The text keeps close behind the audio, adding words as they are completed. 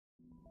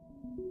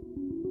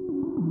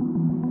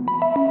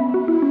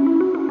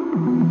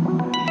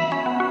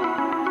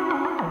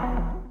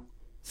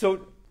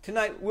So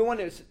tonight we want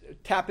to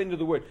tap into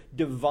the word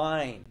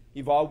divine.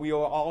 We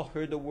all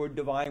heard the word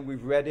divine.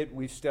 We've read it.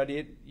 We've studied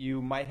it.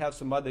 You might have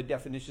some other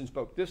definitions,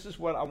 but this is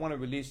what I want to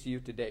release to you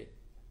today.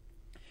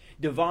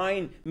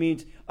 Divine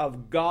means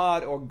of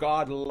God or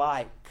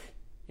God-like.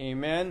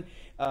 Amen.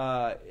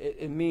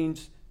 It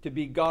means to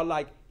be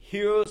God-like,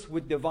 heroes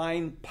with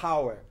divine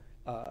power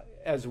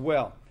as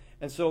well.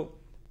 And so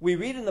we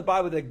read in the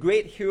Bible that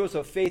great heroes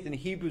of faith in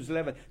Hebrews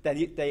 11 that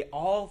they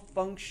all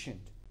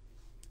functioned.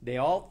 They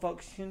all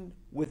functioned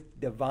with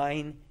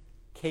divine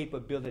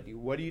capability.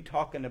 What are you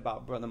talking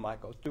about, Brother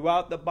Michael?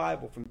 Throughout the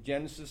Bible, from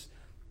Genesis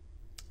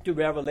to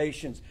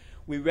Revelations,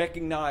 we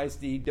recognize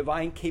the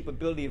divine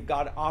capability of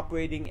God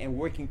operating and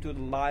working through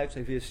the lives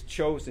of his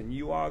chosen.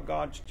 You are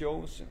God's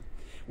chosen.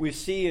 We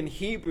see in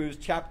Hebrews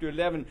chapter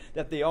 11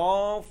 that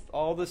all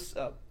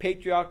the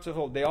patriarchs of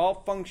old, they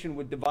all function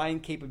with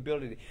divine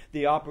capability.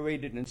 They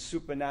operated in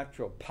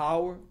supernatural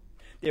power.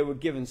 They were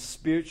given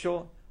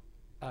spiritual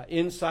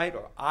insight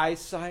or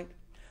eyesight.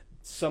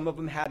 Some of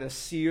them had a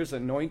seer's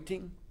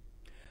anointing.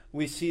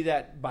 We see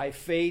that by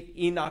faith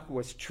Enoch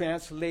was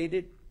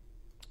translated.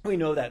 We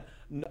know that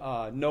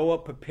Noah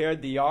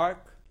prepared the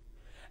ark.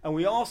 And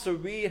we also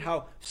read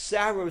how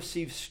Sarah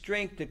received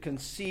strength to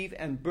conceive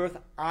and birth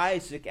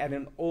Isaac at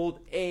an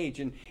old age.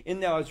 And in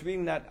there I was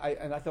reading that,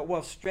 and I thought,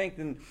 well, strength,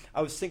 and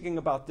I was thinking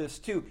about this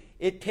too.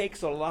 It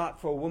takes a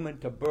lot for a woman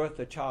to birth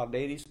a child.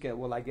 Ladies,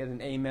 will I get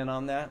an amen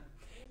on that?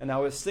 And I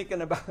was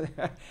thinking about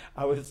that.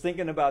 I was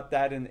thinking about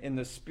that in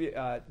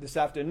this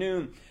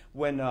afternoon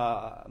when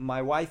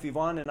my wife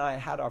Yvonne and I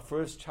had our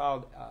first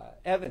child,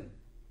 Evan,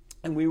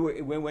 and we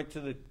went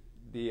to the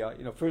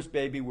first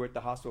baby. We're at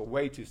the hospital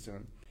way too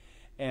soon.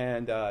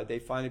 And they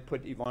finally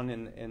put Yvonne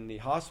in the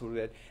hospital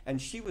bed,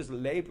 and she was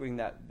laboring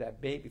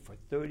that baby for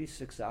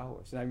 36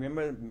 hours. And I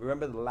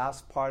remember the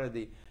last part of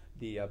the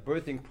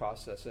birthing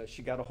process.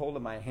 She got a hold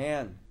of my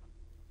hand,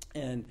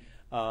 and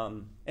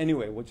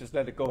anyway, we'll just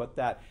let it go at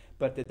that.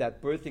 But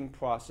that birthing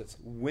process,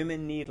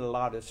 women need a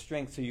lot of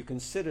strength. So you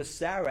consider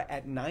Sarah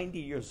at 90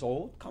 years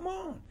old. Come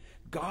on,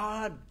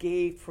 God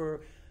gave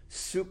her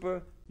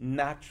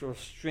supernatural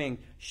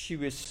strength. She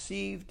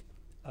received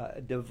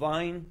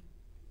divine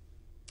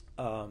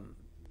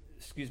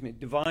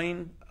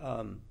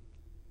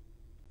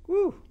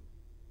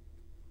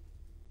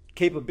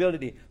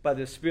capability by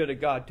the Spirit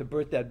of God to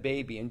birth that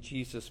baby in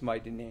Jesus'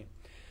 mighty name.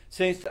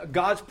 Saints,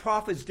 God's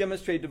prophets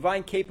demonstrate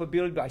divine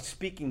capability by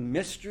speaking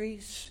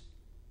mysteries,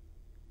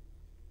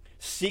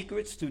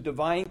 secrets through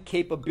divine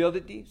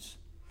capabilities.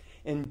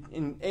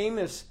 In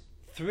Amos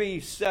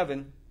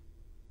 3:7,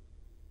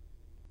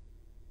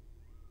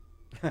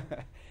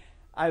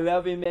 I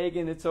love you,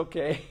 Megan. It's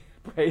okay.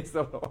 Praise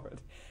the Lord.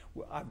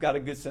 I've got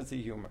a good sense of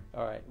humor.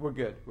 All right, we're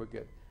good.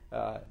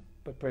 But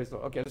praise the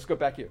Lord. Okay, let's go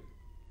back here.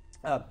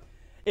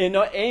 In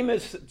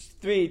Amos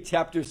 3,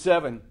 chapter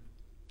 7,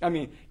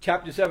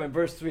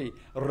 verse 3.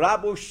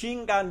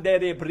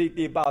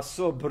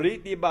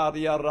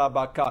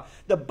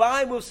 The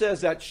Bible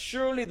says that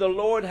surely the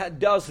Lord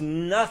does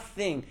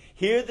nothing.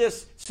 Hear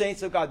this,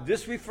 saints of God.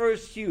 This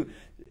refers to you.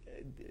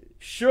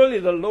 Surely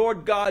the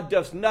Lord God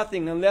does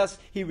nothing unless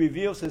he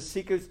reveals his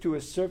secrets to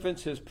his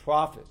servants, his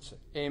prophets.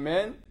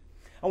 Amen?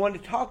 I want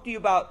to talk to you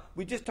about,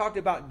 we just talked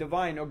about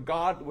divine or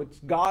God, what's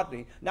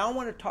godly. Now I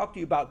want to talk to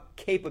you about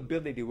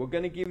capability. We're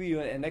going to give you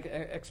an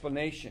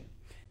explanation.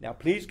 Now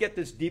please get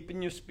this deep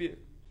in your spirit.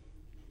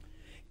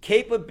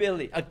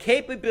 Capability. A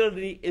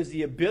capability is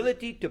the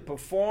ability to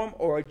perform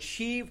or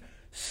achieve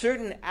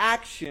certain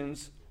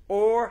actions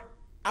or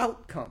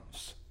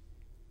outcomes.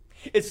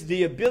 It's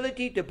the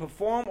ability to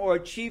perform or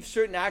achieve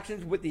certain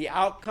actions with the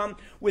outcome,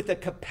 with the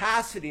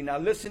capacity. Now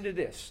listen to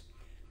this.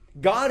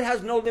 God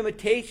has no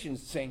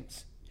limitations,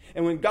 saints.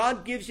 And when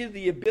God gives you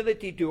the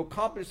ability to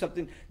accomplish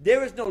something,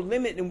 there is no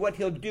limit in what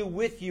he'll do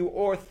with you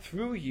or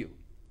through you.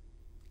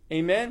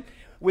 Amen?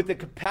 With the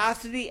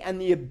capacity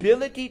and the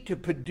ability to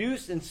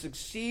produce and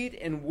succeed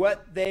in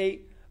what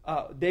they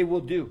will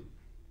do.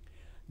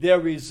 Their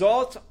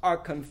results are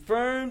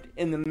confirmed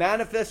in the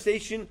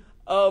manifestation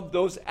of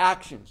those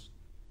actions.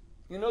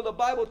 You know, the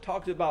Bible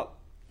talks about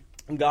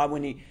God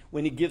when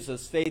he gives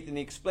us faith, and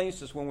he explains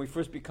to us when we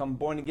first become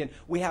born again,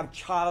 we have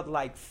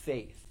childlike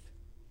faith.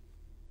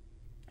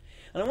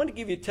 And I want to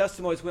give you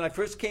testimonies when I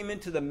first came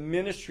into the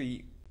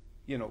ministry,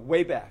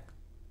 way back.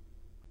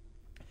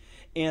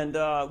 And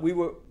I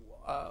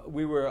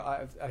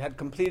had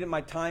completed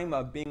my time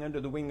being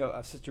under the wing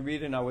of Sister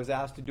Rita, and I was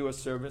asked to do a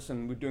service,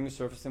 and we're doing a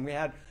service, and we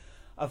had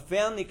a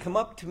family come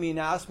up to me and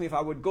ask me if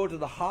I would go to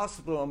the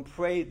hospital and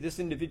pray, this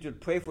individual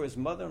pray for his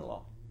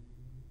mother-in-law.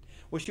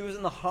 Well, she was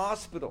in the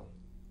hospital,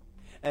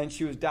 and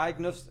she was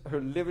diagnosed,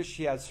 her liver,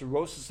 she had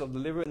cirrhosis of the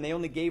liver, and they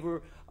only gave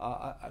her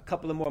a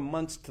couple of more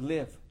months to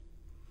live.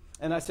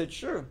 And I said,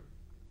 sure,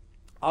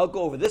 I'll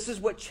go over. This is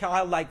what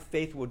childlike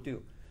faith will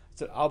do. I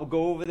said, I'll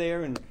go over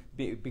there and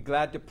be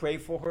glad to pray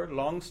for her.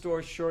 Long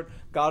story short,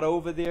 got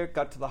over there,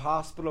 got to the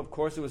hospital. Of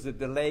course, it was a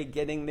delay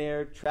getting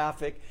there,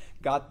 traffic.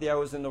 Got there, I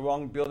was in the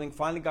wrong building.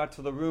 Finally got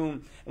to the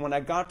room. And when I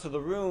got to the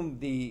room,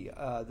 the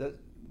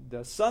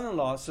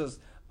son-in-law says,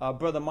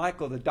 Brother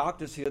Michael, the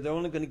doctor's here. They're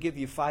only going to give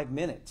you 5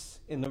 minutes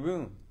in the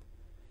room.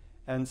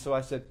 And so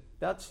I said,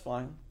 that's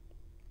fine.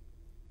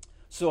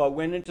 So I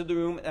went into the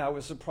room, and I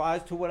was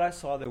surprised to what I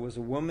saw. There was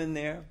a woman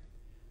there,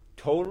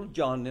 total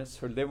jaundice.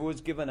 Her liver was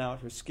given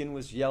out. Her skin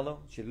was yellow.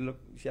 She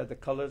had the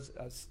colors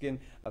skin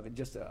of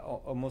just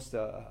almost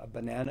a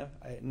banana.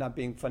 Not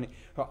being funny.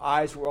 Her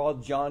eyes were all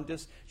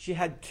jaundiced. She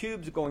had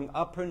tubes going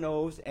up her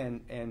nose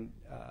and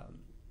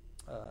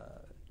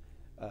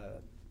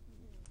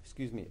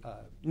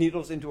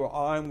needles into her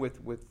arm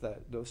with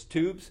those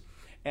tubes.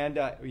 And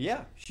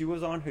she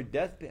was on her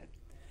deathbed.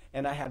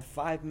 And I had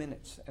 5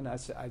 minutes. And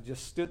I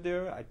just stood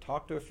there. I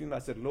talked to her a few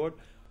minutes. I said, Lord,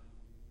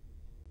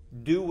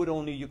 do what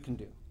only you can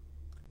do.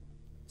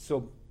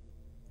 So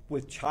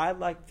with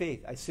childlike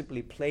faith, I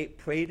simply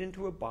prayed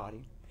into her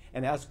body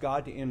and asked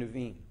God to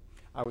intervene.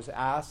 I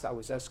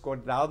was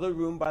escorted out of the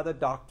room by the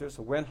doctors.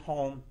 I went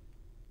home.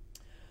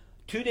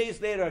 2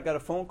 days later, I got a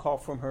phone call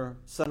from her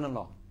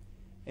son-in-law.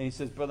 And he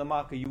says, Brother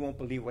Maka, you won't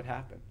believe what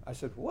happened. I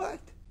said,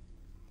 what?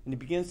 And he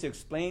begins to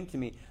explain to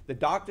me. The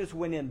doctors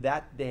went in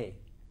that day.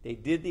 They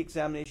did the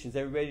examinations.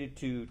 They were ready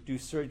to do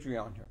surgery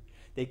on her.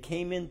 They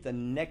came in the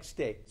next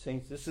day,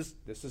 saying, this is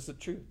the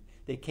truth.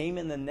 They came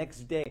in the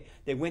next day.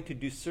 They went to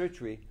do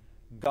surgery.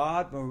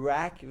 God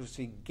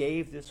miraculously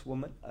gave this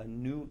woman a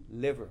new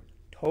liver,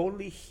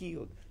 totally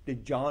healed. The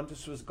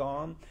jaundice was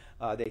gone.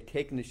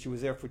 She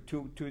was there for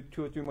two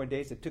or three more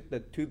days. They took the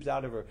tubes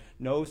out of her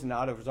nose and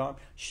out of her arm.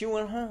 She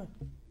went home.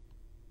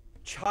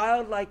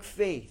 Childlike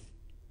faith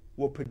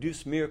will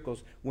produce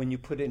miracles when you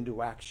put it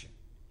into action.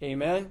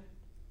 Amen?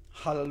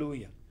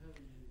 Hallelujah.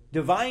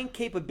 Divine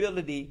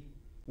capability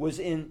is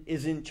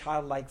in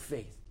childlike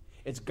faith.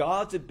 It's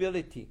God's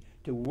ability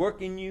to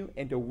work in you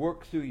and to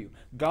work through you.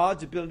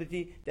 God's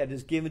ability that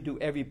is given to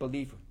every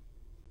believer.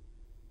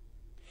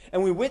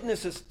 And we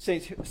witness this,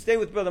 stay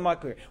with Brother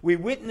Michael here. We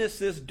witness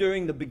this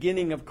during the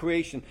beginning of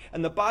creation.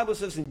 And the Bible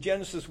says in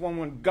Genesis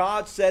 1:1,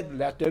 God said,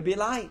 let there be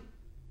light.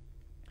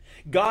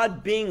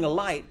 God being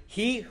light,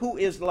 he who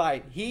is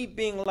light, he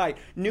being light,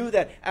 knew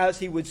that as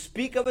he would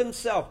speak of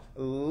himself,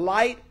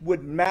 light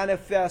would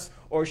manifest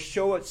or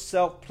show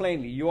itself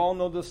plainly. You all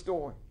know the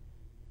story.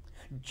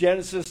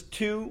 Genesis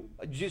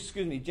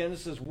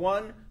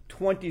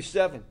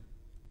 1:27.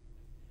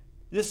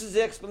 This is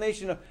the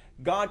explanation of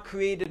God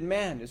created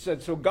man. It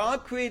said, so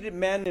God created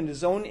man in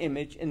his own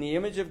image. In the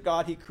image of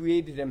God, he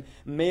created him.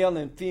 Male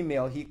and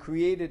female, he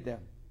created them.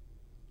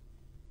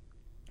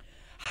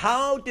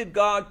 How did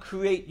God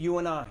create you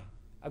and I?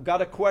 I've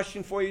got a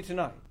question for you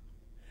tonight.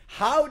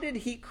 How did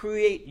he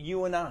create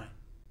you and I?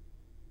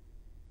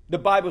 The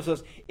Bible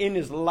says, in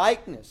his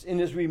likeness, in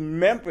his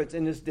remembrance,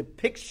 in his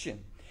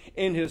depiction,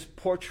 in his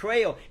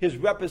portrayal, his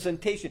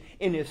representation,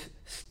 in his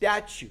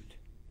statute.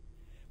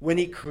 When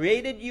he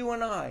created you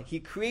and I, he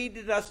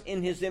created us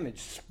in his image,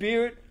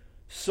 spirit,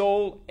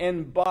 soul,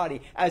 and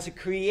body. As he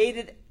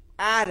created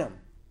Adam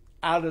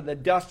out of the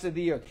dust of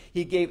the earth,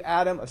 he gave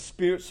Adam a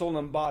spirit, soul,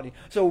 and body.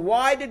 So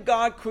why did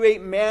God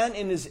create man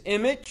in his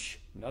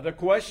image? Another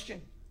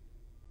question.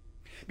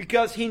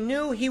 Because he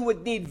knew he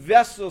would need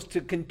vessels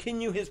to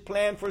continue his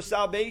plan for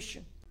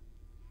salvation.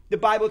 The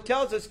Bible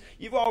tells us,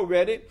 you've all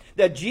read it,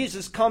 that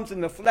Jesus comes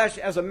in the flesh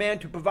as a man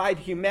to provide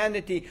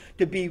humanity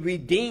to be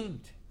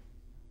redeemed.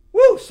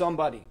 Woo,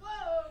 somebody.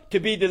 Whoa. To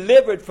be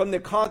delivered from the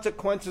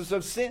consequences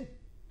of sin.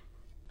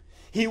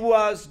 He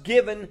was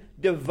given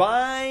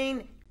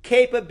divine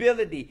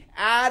capability.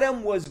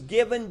 Adam was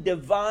given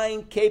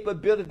divine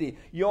capability.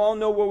 You all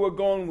know where we're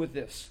going with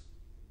this.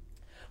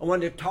 I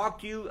want to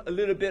talk to you a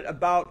little bit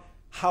about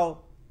how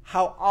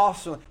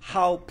awesome,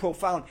 how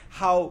profound,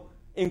 how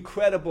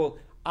incredible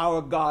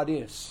our God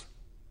is.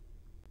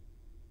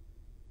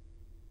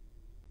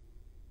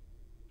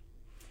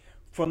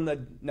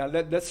 Now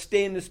let's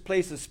stay in this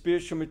place of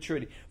spiritual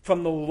maturity.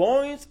 From the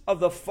loins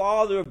of the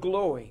Father of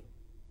glory,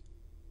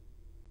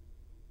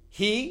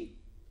 he,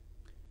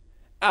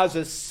 as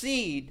a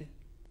seed,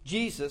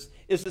 Jesus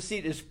is the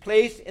seed, is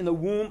placed in the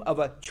womb of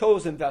a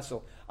chosen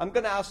vessel. I'm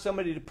going to ask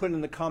somebody to put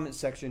in the comment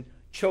section,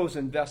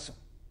 chosen vessel.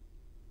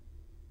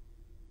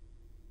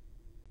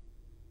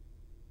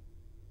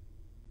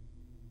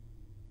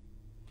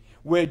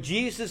 Where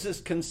Jesus is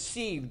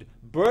conceived,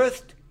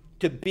 birthed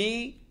to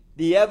be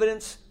the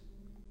evidence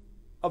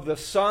of the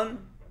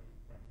Son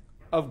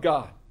of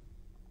God.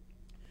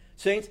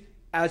 Saints,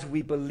 as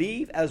we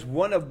believe as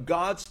one of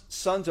God's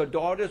sons or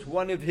daughters,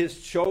 one of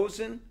his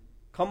chosen,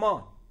 come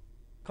on.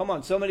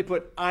 Somebody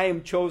put, I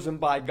am chosen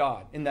by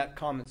God in that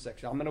comment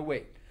section. I'm going to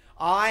wait.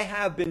 I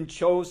have been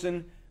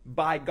chosen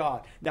by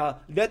God.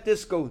 Now, let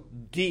this go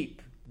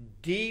deep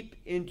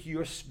into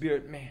your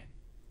spirit, man.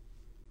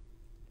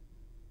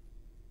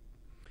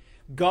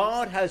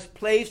 God has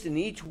placed in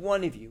each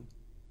one of you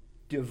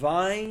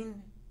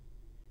divine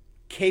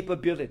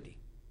capability.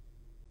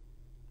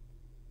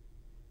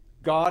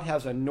 God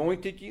has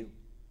anointed you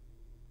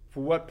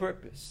for what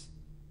purpose?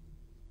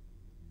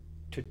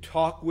 To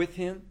talk with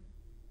him,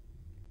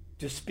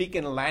 to speak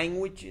in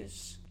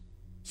languages,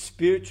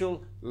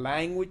 spiritual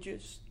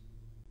languages,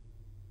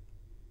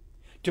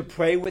 to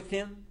pray with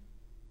him,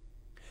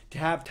 to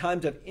have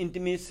times of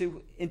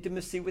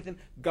intimacy with Him,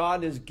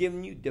 God has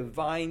given you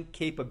divine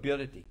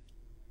capability.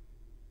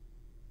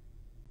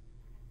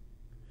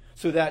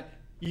 So that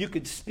you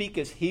could speak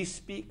as He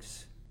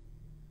speaks.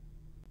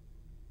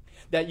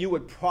 That you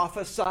would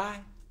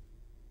prophesy.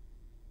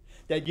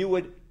 That you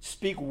would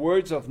speak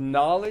words of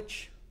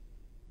knowledge.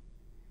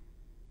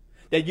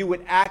 That you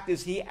would act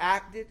as He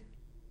acted.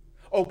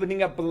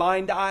 Opening up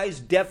blind eyes,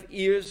 deaf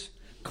ears,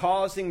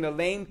 causing the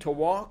lame to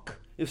walk.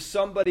 If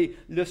somebody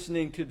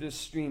listening to this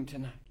stream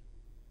tonight.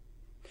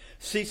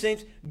 See,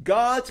 saints,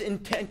 God's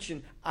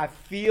intention, I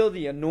feel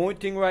the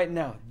anointing right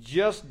now,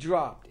 just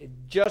dropped. It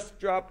just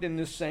dropped in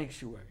this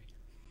sanctuary.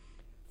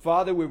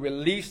 Father, we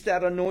release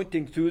that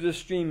anointing through the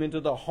stream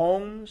into the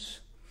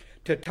homes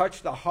to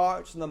touch the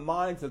hearts and the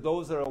minds of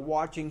those that are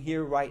watching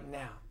here right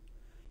now.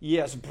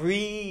 Yes,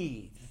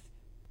 breathe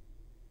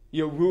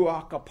your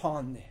Ruach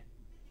upon them.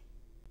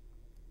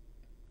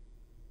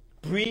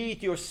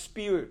 Breathe your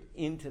Spirit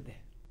into them.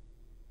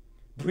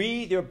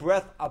 Breathe your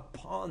breath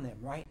upon them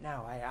right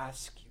now, I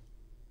ask you.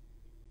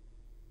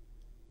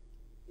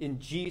 In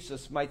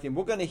Jesus' mighty name.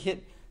 We're going to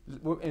hit,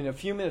 in a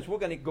few minutes, we're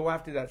going to go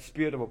after that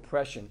spirit of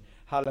oppression.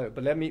 Hallelujah.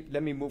 But let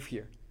me move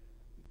here.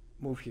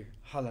 Move here.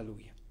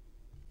 Hallelujah.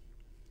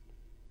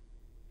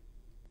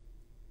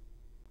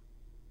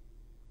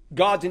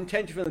 God's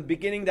intention from the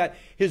beginning that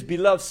His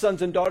beloved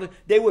sons and daughters,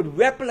 they would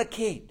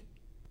replicate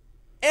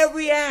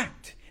every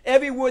act,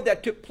 every word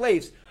that took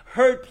place,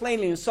 heard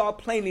plainly and saw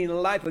plainly in the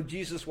life of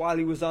Jesus while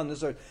He was on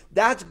this earth.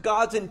 That's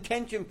God's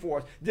intention for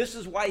us. This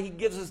is why He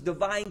gives us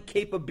divine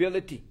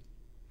capability.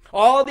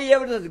 All the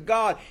evidence of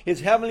God is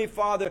Heavenly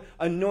Father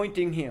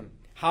anointing Him.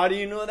 How do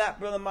you know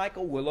that, Brother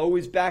Michael? We'll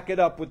always back it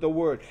up with the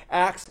Word.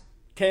 Acts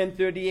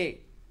 10:38.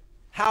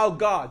 How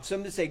God,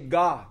 somebody say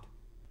God.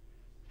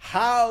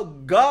 How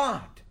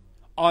God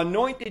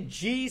anointed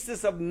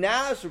Jesus of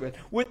Nazareth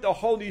with the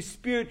Holy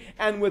Spirit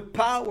and with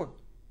power,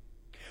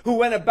 who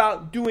went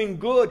about doing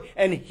good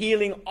and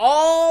healing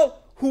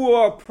all who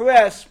are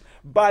oppressed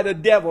by the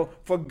devil,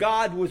 for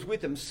God was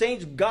with him.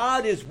 Saints,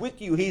 God is with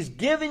you. He's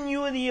given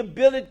you the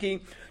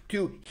ability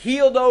to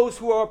heal those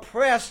who are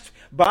oppressed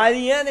by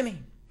the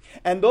enemy.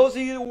 And those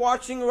of you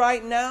watching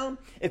right now,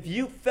 if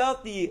you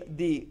felt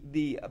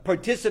the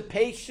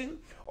participation,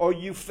 or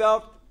you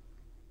felt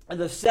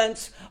the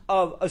sense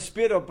of a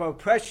spirit of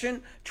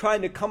oppression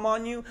trying to come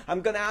on you, I'm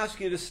going to ask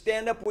you to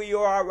stand up where you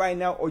are right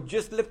now, or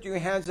just lift your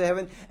hands to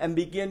heaven and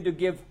begin to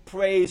give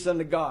praise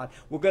unto God.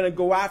 We're going to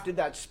go after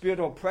that spirit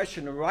of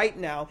oppression right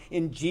now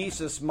in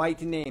Jesus'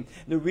 mighty name.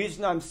 The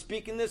reason I'm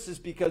speaking this is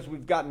because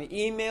we've gotten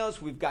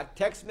emails, we've got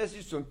text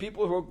messages from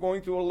people who are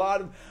going through a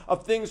lot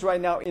of things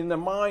right now in their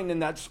mind,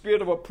 and that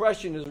spirit of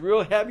oppression is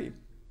real heavy.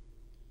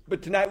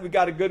 But tonight we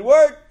got a good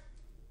word.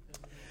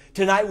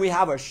 Tonight we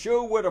have a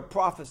sure word of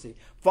prophecy.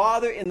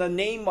 Father, in the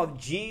name of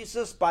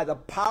Jesus, by the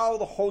power of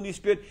the Holy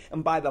Spirit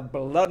and by the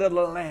blood of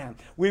the Lamb,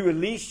 we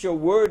release your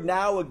word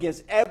now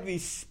against every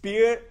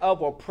spirit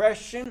of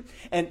oppression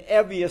and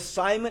every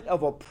assignment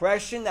of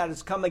oppression that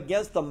has come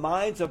against the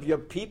minds of your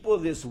people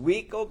this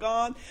week, oh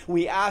God.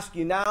 We ask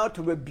you now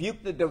to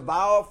rebuke the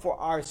devourer for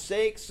our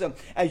sakes.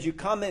 As you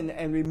come in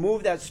and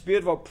remove that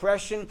spirit of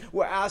oppression,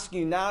 we're asking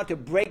you now to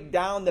break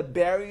down the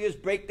barriers,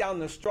 break down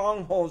the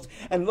strongholds.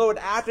 And Lord,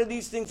 after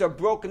these things are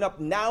broken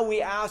up, now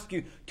we ask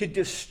you to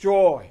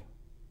destroy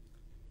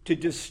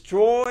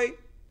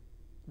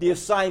the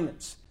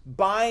assignments,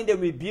 bind and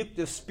rebuke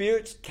the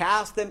spirits,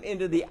 cast them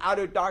into the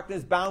outer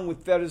darkness, bound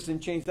with fetters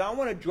and chains. Now I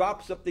want to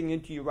drop something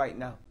into you right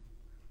now.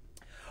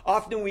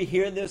 Often we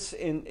hear this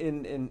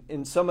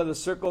in some of the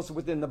circles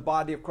within the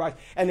body of Christ,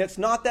 and it's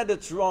not that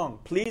it's wrong.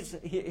 Please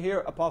hear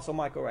Apostle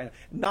Michael right now.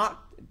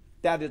 Not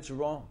that it's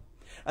wrong.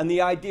 And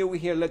the idea we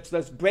hear, let's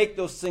break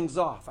those things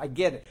off. I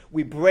get it.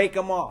 We break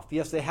them off.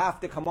 Yes, they have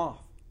to come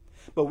off.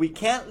 But we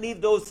can't leave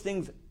those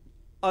things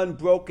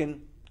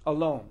unbroken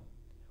alone.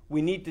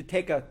 We need to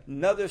take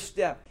another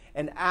step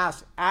and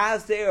ask,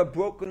 as they are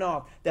broken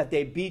off, that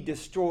they be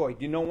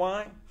destroyed. You know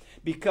why?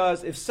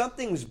 Because if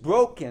something's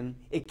broken,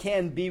 it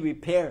can be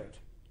repaired.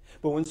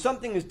 But when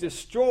something is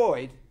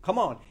destroyed, come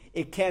on,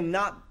 it can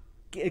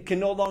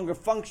no longer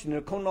function.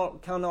 It can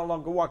no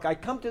longer walk. I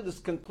come to this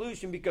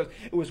conclusion because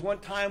it was one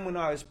time when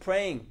I was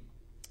praying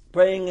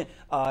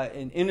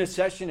in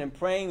intercession and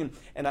praying,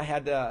 and I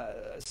had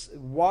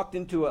walked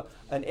into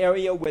an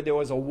area where there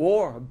was a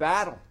war, a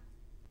battle.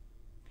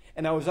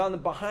 And I was on the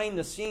behind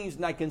the scenes,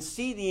 and I can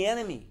see the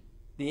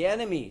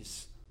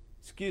enemies,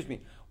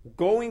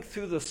 going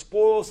through the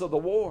spoils of the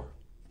war.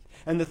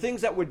 And the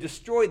things that were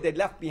destroyed, they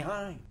left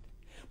behind.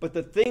 But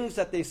the things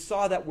that they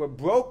saw that were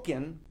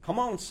broken, come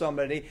on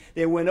somebody,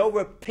 they went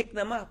over, picked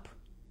them up.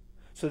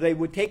 So they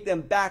would take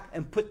them back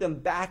and put them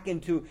back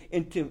into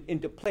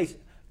place,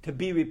 to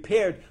be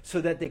repaired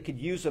so that they could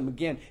use them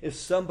again. Is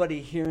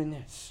somebody hearing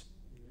this?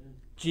 Amen.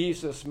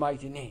 Jesus'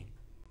 mighty name.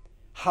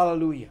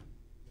 Hallelujah.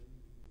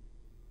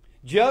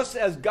 Just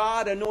as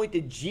God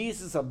anointed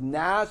Jesus of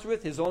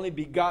Nazareth, his only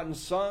begotten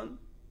Son,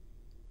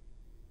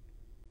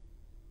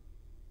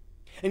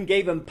 and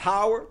gave him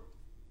power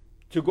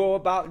to go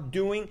about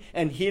doing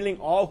and healing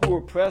all who are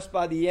oppressed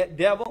by the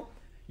devil,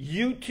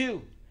 you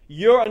too,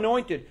 you're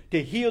anointed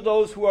to heal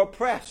those who are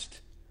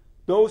oppressed,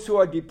 those who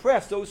are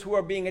depressed, those who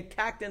are being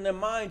attacked in their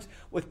minds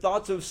with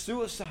thoughts of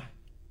suicide.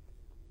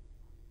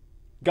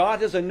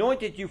 God has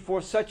anointed you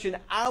for such an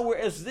hour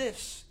as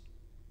this.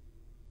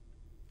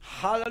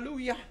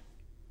 Hallelujah.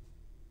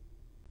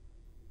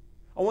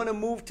 I want to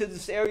move to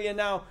this area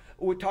now.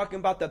 We're talking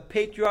about the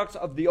patriarchs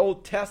of the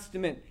Old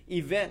Testament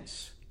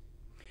events.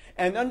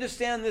 And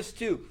understand this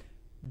too.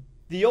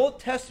 The Old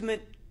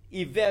Testament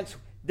events,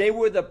 they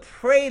were the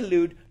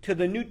prelude to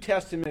the New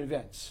Testament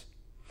events.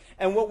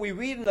 And what we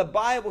read in the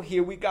Bible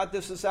here, we got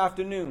this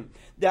afternoon,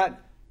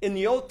 that in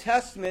the Old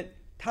Testament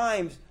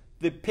times,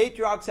 the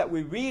patriarchs that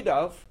we read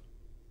of,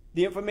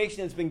 the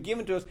information that's been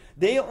given to us,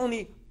 they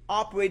only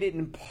operated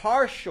in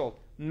partial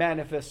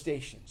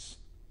manifestations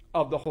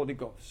of the Holy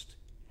Ghost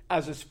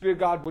as the Spirit of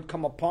God would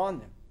come upon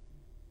them.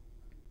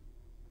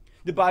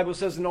 The Bible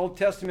says in Old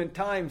Testament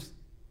times,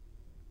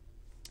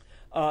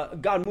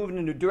 God moved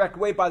in a direct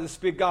way by the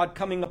Spirit of God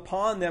coming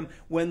upon them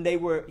when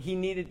He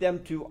needed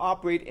them to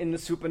operate in the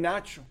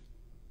supernatural.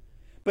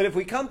 But if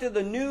we come to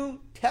the New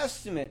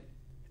Testament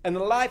and the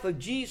life of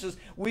Jesus,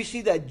 we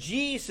see that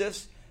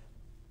Jesus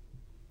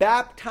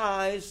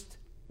baptized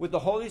with the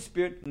Holy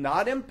Spirit,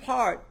 not in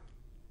part,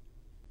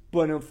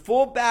 but in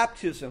full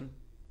baptism.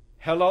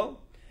 Hello?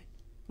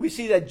 We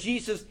see that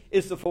Jesus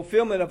is the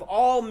fulfillment of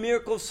all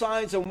miracles,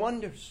 signs, and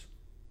wonders.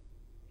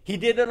 He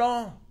did it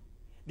all.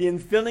 The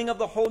infilling of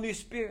the Holy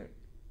Spirit,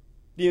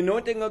 the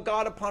anointing of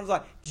God upon his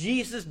life.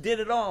 Jesus did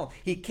it all.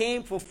 He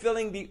came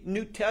fulfilling the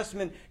New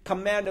Testament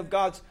command of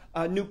God's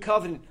new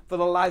covenant for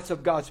the lives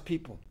of God's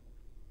people.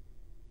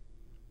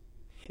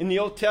 In the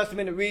Old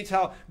Testament, it reads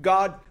how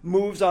God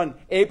moves on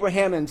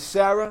Abraham and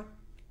Sarah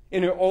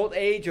in her old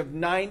age of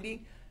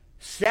 90.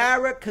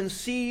 Sarah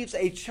conceives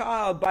a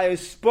child by a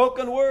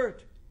spoken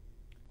word.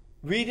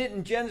 Read it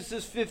in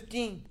Genesis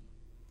 15.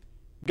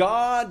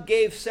 God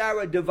gave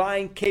Sarah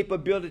divine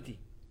capability.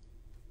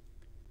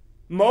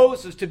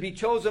 Moses to be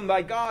chosen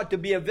by God to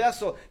be a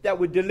vessel that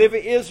would deliver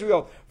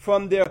Israel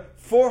from their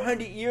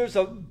 400 years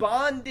of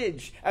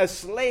bondage as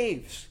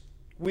slaves.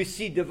 We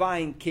see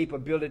divine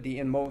capability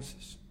in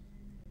Moses.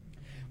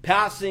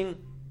 Passing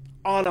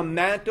on a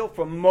mantle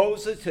from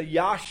Moses to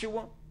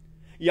Joshua.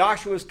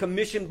 Joshua is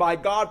commissioned by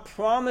God,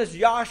 promised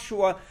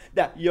Joshua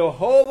that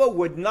Jehovah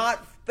would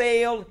not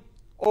fail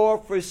or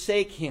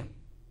forsake him.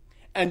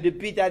 And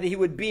that he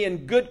would be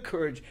in good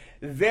courage,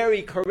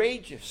 very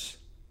courageous.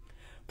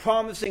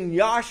 Promising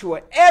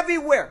Joshua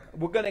everywhere.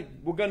 We're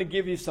gonna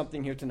give you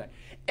something here tonight.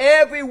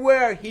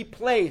 Everywhere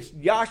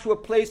Joshua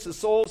placed the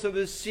soles of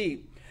his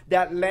feet,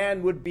 that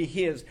land would be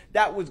his.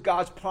 That was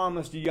God's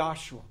promise to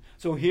Joshua.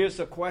 So here's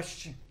the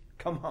question.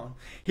 Come on.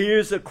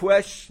 Here's the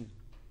question.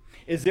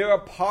 Is there a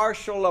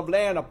portion of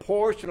land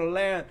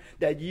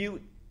that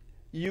you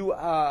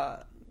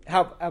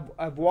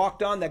have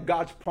walked on that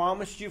God's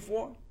promised you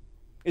for?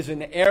 Is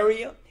an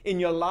area in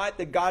your life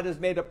that God has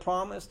made a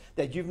promise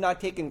that you've not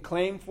taken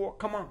claim for?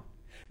 Come on.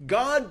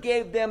 God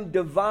gave them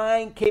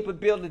divine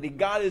capability.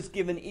 God has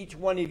given each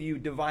one of you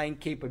divine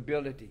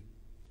capability.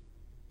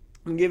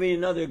 I'm giving you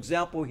another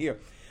example here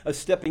of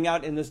stepping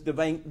out in this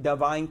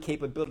divine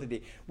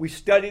capability. We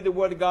study the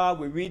Word of God.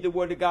 We read the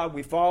Word of God.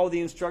 We follow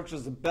the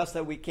instructions the best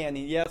that we can.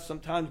 And yes,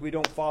 sometimes we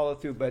don't follow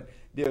through, but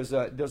there's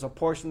a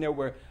portion there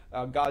where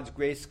God's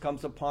grace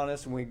comes upon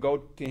us and we go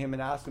to Him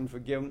and ask Him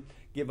to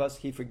give us,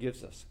 He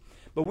forgives us.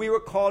 But we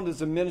were called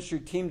as a ministry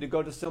team to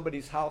go to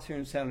somebody's house here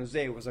in San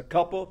Jose. It was a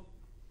couple,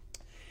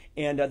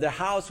 and the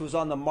house was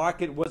on the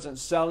market, wasn't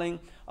selling.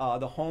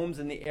 The homes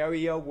in the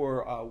area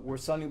were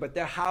selling, but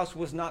their house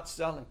was not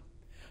selling.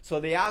 So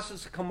they asked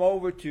us to come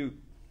over to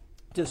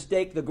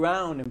stake the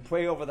ground and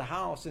pray over the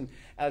house. And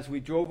as we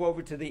drove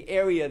over to the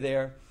area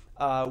there,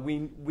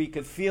 we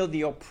could feel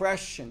the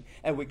oppression,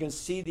 and we can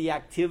see the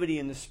activity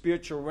in the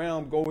spiritual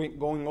realm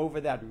going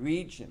over that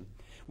region.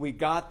 We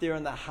got there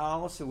in the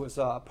house. It was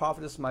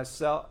Prophetess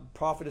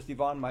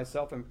Yvonne,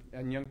 myself,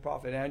 and young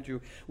Prophet Andrew.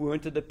 We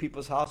went to the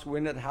people's house. We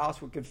went into the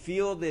house. We could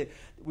feel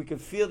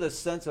the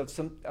sense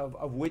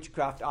of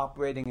witchcraft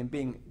operating and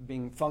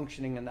being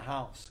functioning in the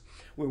house.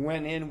 We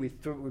went in. We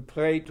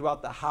prayed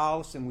throughout the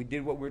house, and we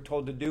did what we were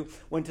told to do.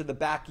 Went to the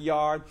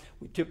backyard.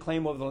 We took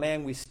claim over the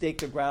land. We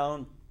staked the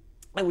ground,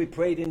 and we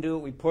prayed into it.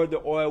 We poured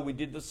the oil. We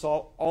did the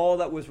salt. All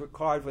that was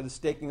required for the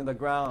staking of the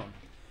ground.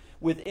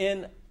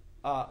 Within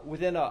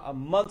a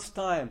month's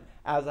time,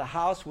 as the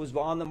house was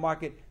on the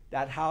market,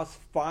 that house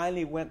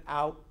finally went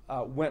on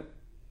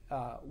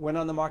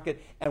the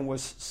market and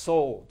was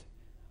sold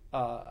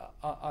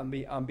on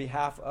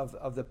behalf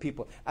of the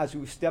people. As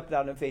we stepped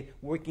out in faith,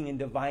 working in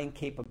divine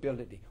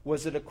capability.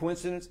 Was it a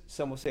coincidence?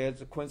 Some will say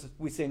it's a coincidence.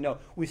 We say no.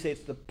 We say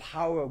it's the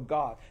power of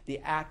God, the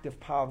active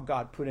power of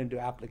God put into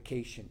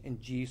application in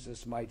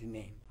Jesus' mighty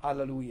name.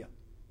 Hallelujah.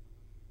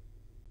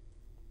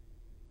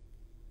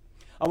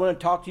 I want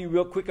to talk to you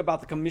real quick about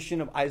the commission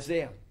of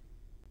Isaiah.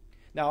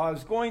 Now, I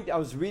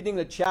was reading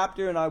the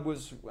chapter, and I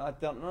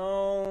thought,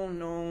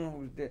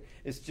 no,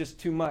 it's just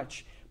too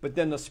much. But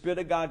then the Spirit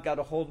of God got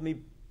a hold of me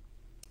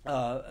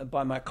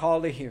by my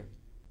caller here.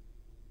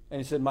 And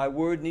he said, my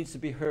word needs to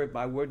be heard.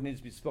 My word needs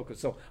to be spoken.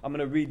 So I'm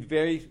going to read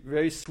very,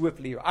 very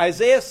swiftly here.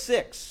 Isaiah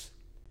 6.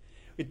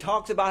 It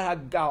talks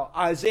about how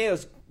Isaiah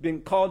has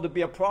been called to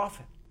be a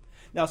prophet.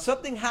 Now,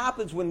 something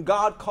happens when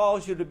God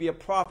calls you to be a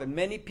prophet.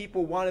 Many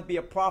people want to be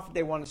a prophet.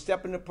 They want to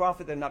step into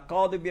prophet. They're not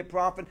called to be a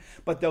prophet,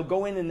 but they'll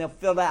go in and they'll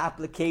fill the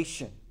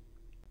application.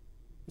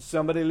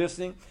 Somebody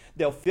listening?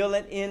 They'll fill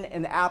it in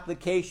an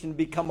application to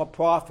become a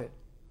prophet.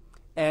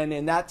 And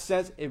in that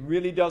sense, it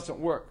really doesn't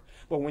work.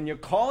 But when you're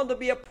called to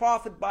be a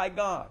prophet by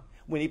God,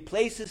 when he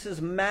places his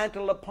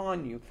mantle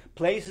upon you,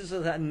 places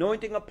his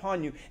anointing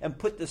upon you, and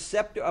put the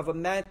scepter of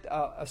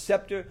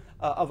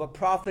a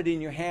prophet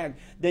in your hand,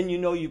 then you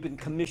know you've been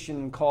commissioned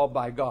and called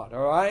by God.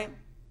 All right?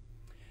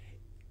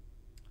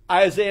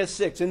 Isaiah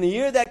 6. In the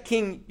year that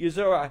King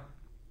Uzziah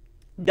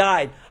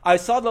died, I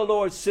saw the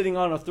Lord sitting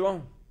on a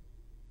throne,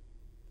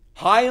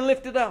 high and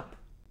lifted up,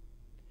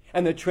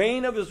 and the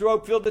train of his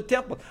robe filled the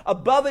temple.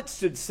 Above it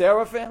stood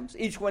seraphims.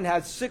 Each one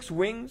had 6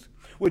 wings.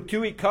 With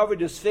 2 he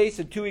covered his face,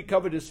 and 2 he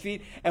covered his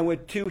feet, and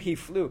with 2 he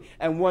flew.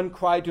 And one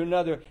cried to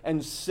another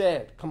and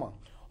said, come on,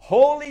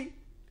 holy,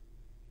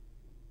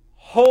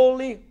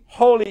 holy,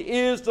 holy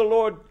is the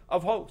Lord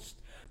of hosts.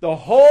 The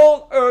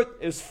whole earth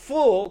is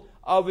full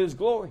of his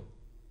glory.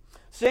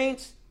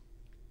 Saints,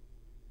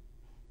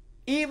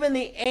 even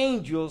the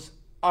angels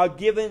are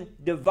given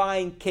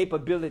divine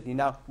capability.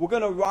 Now, we're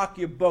going to rock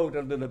your boat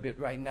a little bit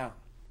right now.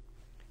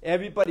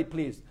 Everybody,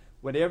 please,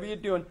 whatever you're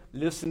doing,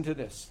 listen to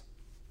this.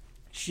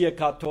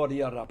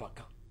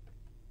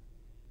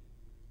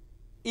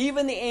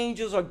 Even the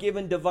angels are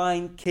given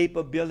divine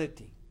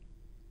capability.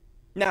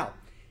 Now,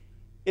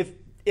 if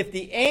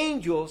the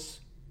angels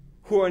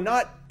who are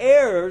not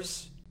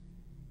heirs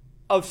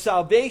of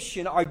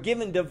salvation are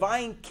given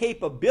divine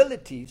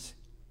capabilities,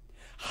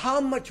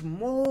 how much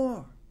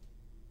more?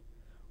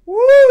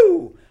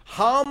 Woo!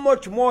 How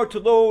much more to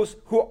those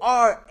who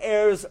are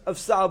heirs of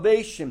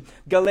salvation?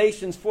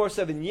 Galatians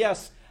 4:7.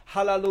 Yes,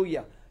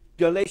 hallelujah.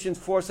 Galatians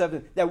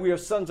 4:7, that we are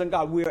sons of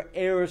God. We are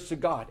heirs to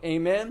God.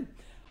 Amen?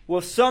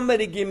 Will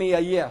somebody give me a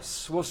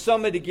yes? Will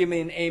somebody give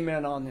me an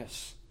amen on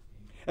this?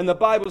 And the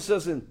Bible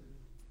says in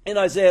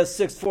Isaiah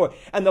 6:4,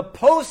 and the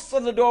posts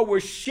of the door were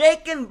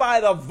shaken by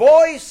the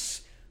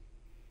voice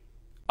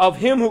of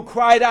him who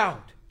cried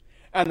out,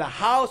 and the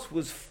house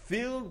was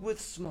filled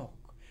with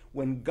smoke.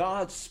 When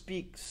God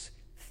speaks,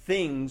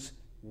 things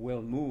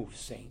will move,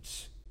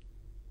 saints.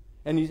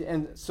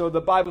 And so the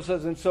Bible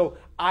says, and so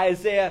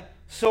Isaiah,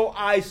 so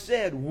I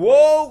said,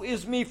 woe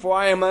is me, for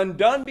I am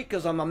undone,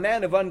 because I'm a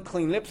man of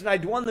unclean lips, and I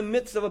dwell in the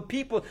midst of a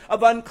people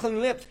of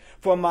unclean lips.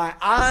 For my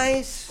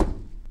eyes,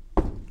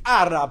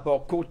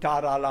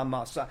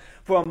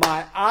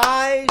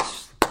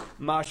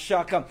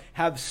 Mashaka,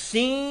 have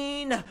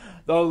seen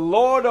the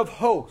Lord of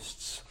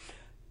hosts.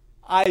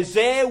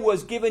 Isaiah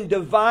was given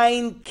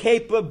divine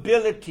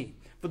capability.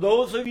 For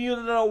those of you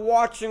that are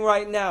watching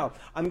right now,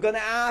 I'm going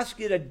to ask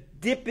you to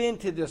dip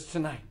into this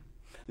tonight.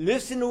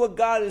 Listen to what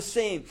God is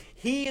saying.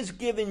 He has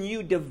given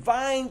you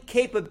divine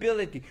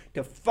capability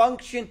to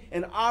function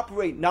and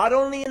operate not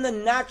only in the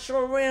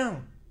natural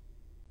realm,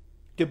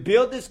 to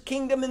build this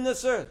kingdom in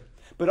this earth,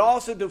 but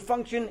also to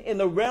function in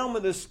the realm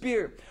of the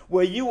Spirit,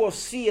 where you will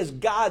see as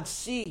God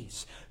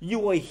sees. You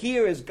will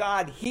hear as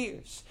God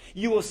hears.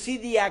 You will see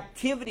the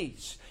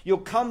activities. You'll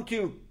come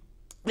to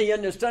the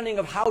understanding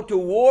of how to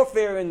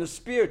warfare in the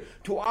Spirit,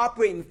 to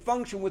operate and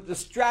function with the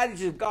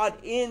strategies of God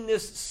in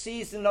this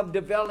season of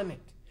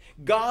development.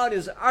 God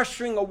is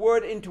ushering a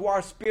word into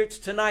our spirits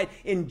tonight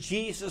in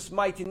Jesus'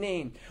 mighty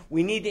name.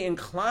 We need to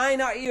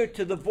incline our ear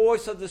to the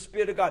voice of the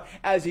Spirit of God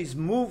as He's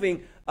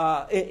moving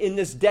in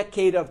this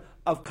decade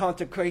of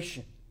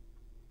consecration.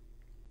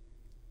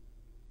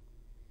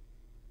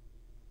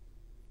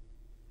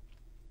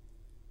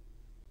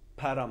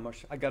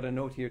 Paramash. I got a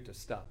note here to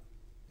stop.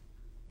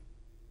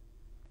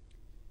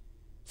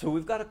 So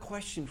we've got a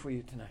question for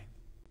you tonight.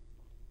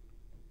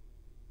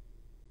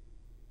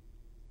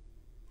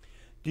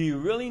 Do you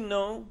really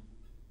know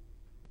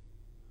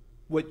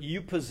what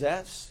you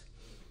possess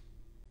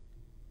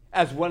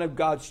as one of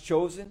God's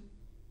chosen?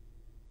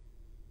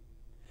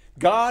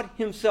 God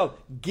Himself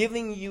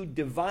giving you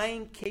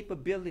divine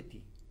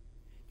capability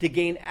to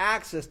gain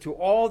access to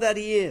all that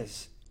He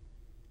is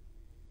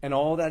and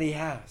all that He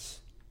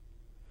has.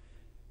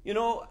 You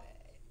know,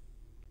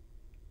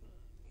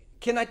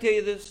 can I tell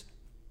you this?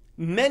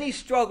 Many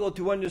struggle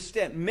to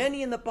understand.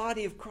 Many in the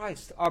body of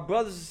Christ, our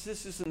brothers and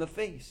sisters in the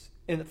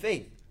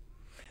faith,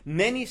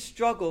 many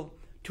struggle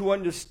to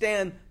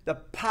understand the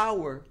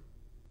power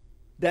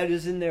that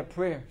is in their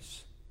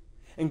prayers.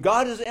 And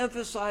God has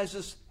emphasized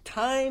this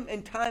time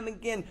and time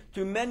again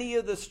through many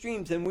of the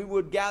streams, and we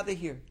would gather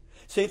here.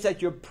 Saints,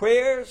 that your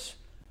prayers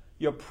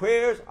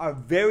are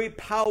very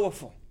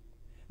powerful.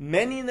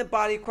 Many in the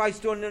body of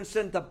Christ don't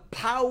understand the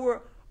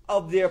power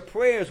of their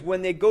prayers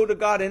when they go to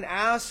God and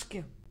ask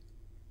Him.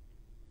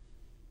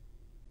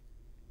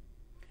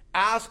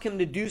 Ask Him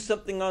to do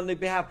something on their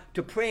behalf,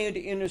 to pray and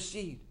to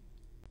intercede.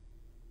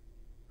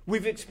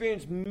 We've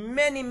experienced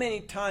many,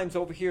 many times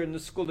over here in the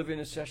School of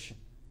Intercession.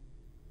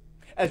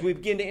 As we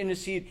begin to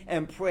intercede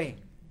and pray,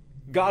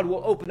 God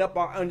will open up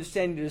our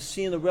understanding to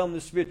see in the realm of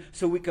the Spirit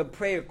so we can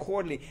pray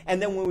accordingly.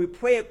 And then when we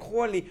pray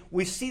accordingly,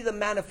 we see the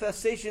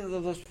manifestation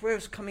of those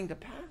prayers coming to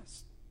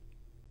pass.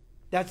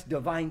 That's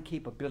divine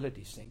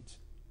capability, saints.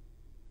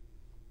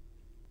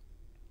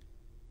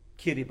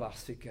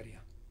 Kiribasikaria.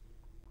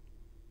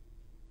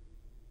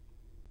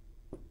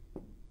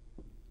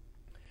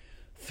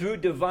 Through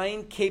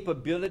divine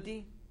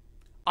capability,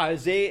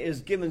 Isaiah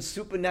is given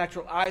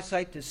supernatural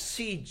eyesight to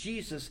see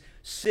Jesus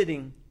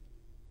sitting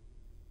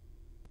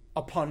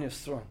upon his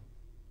throne.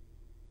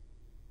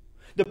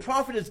 The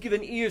prophet is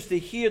given ears to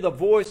hear the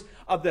voice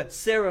of the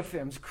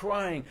seraphims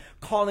crying,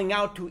 calling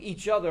out to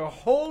each other,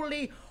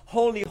 "Holy,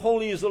 holy,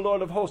 holy is the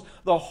Lord of hosts.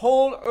 The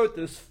whole earth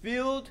is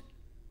filled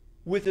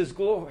with his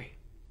glory."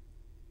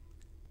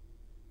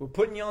 We're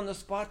putting you on the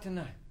spot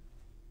tonight.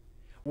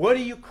 What are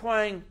you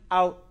crying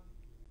out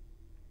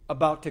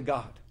about to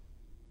God?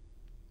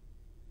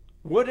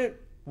 What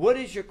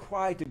is your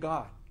cry to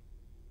God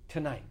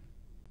tonight?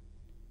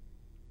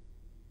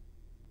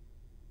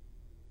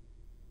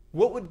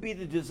 What would be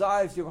the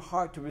desires of your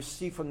heart to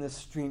receive from this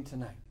stream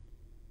tonight?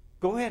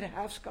 Go ahead and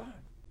ask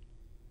God.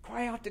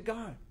 Cry out to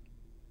God.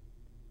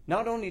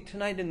 Not only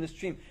tonight in the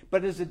stream,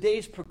 but as the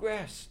days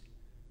progress,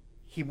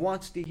 he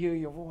wants to hear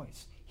your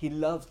voice. He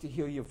loves to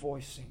hear your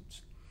voice,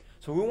 saints.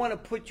 So we want to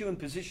put you in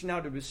position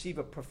now to receive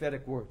a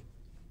prophetic word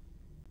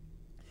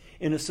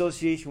in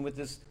association with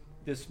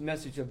this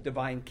message of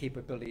divine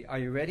capability. Are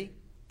you ready?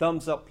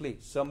 Thumbs up,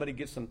 please. Somebody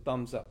give some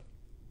thumbs up.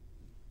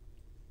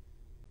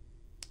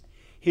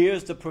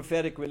 Here's the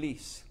prophetic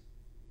release.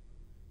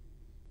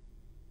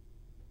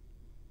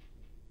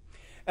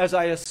 As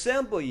I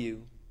assemble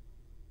you,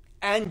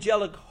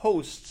 angelic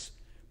hosts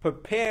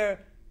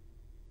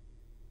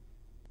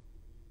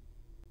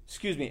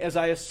as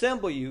I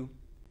assemble you,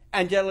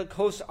 angelic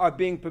hosts are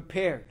being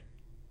prepared.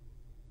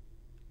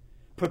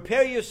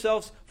 Prepare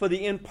yourselves for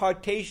the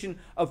impartation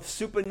of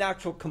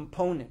supernatural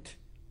component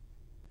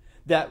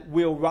that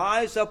will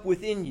rise up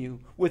within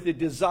you with a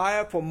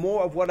desire for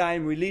more of what I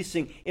am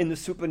releasing in the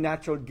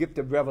supernatural gift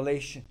of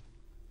revelation.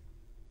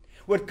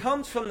 What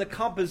comes from the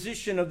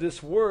composition of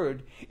this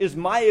word is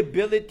my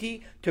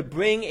ability to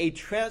bring a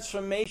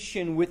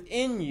transformation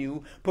within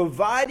you,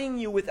 providing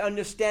you with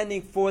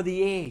understanding for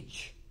the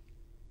age.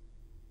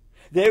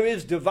 There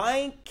is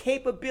divine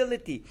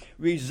capability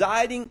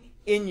residing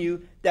in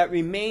you that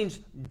remains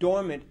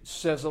dormant,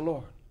 says the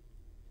Lord.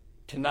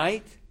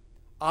 Tonight,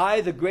 I,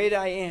 the great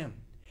I am,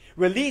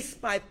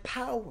 release my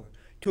power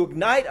to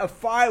ignite a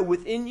fire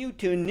within you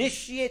to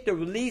initiate the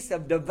release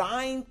of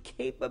divine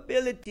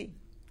capability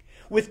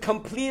with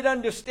complete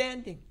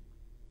understanding.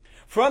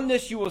 From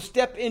this, you will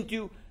step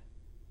into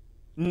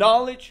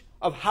knowledge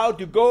of how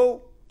to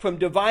go from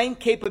divine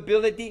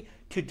capability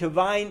to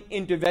divine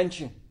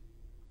intervention.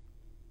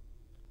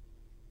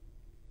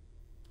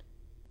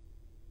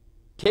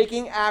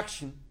 Taking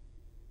action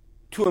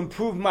to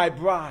improve my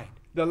bride,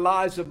 the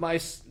lives of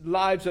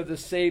the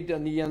saved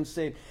and the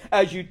unsaved.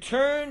 As you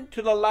turn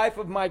to the life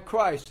of my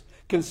Christ,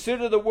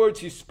 consider the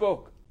words he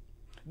spoke,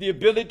 the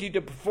ability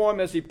to perform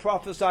as he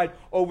prophesied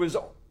over his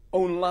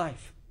own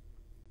life.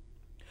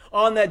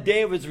 On that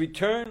day of his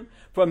return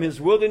from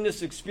his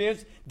wilderness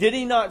experience, did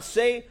he not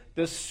say,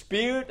 "The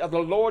Spirit of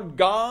the Lord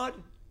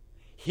God,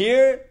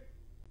 hear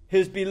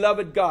his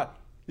beloved God"?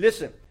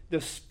 Listen, the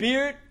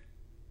Spirit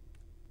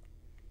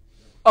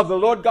of the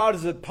Lord God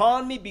is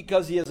upon me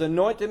because he has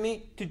anointed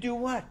me to do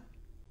what?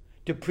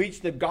 To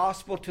preach the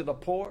gospel to the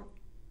poor.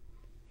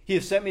 He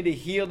has sent me to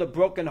heal the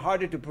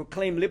brokenhearted, to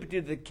proclaim liberty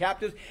to the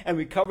captives and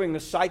recovering the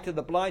sight to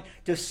the blind,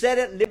 to set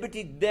at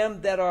liberty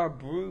them that are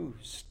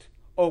bruised,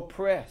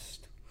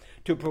 oppressed,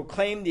 to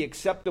proclaim the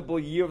acceptable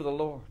year of the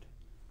Lord.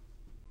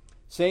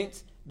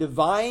 Saints,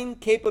 divine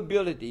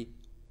capability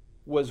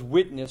was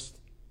witnessed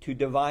to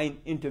divine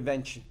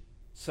intervention.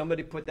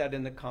 Somebody put that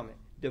in the comment.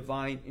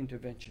 Divine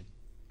intervention.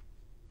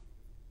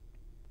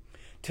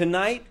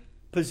 Tonight,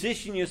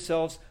 position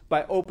yourselves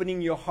by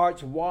opening your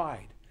hearts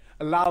wide,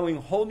 allowing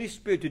Holy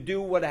Spirit to do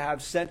what I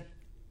have sent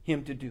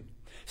him to do.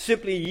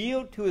 Simply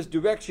yield to his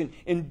direction.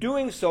 In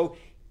doing so,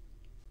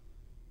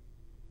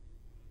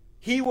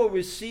 he will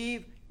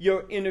receive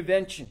your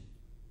intervention.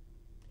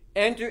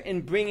 Enter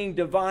in bringing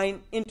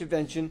divine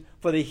intervention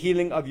for the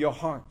healing of your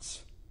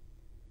hearts.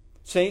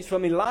 Saints,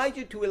 from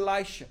Elijah to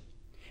Elisha,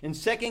 in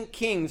 2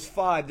 Kings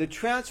 5, the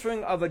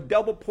transferring of a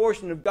double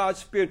portion of God's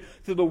Spirit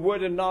through the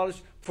word of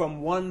knowledge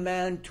from one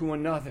man to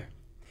another.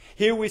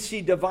 Here we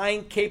see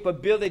divine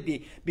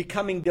capability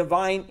becoming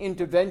divine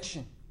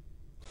intervention.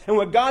 And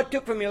what God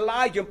took from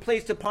Elijah and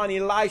placed upon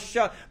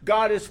Elisha,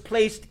 God has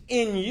placed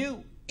in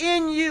you.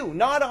 In you,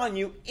 not on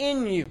you,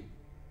 in you.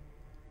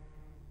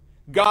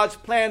 God's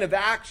plan of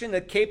action,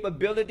 the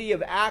capability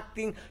of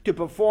acting to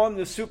perform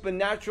the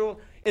supernatural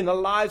in the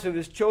lives of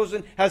his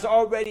chosen was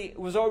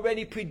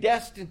already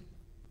predestined.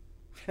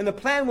 And the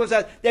plan was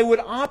that they would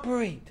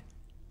operate.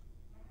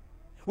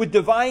 with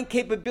divine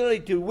capability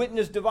to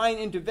witness divine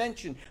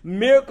intervention.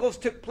 Miracles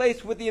took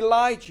place with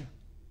Elijah.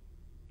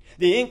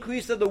 The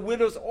increase of the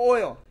widow's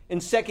oil in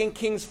 2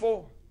 Kings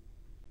 4.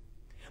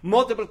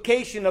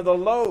 Multiplication of the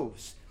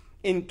loaves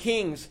in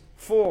Kings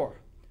 4.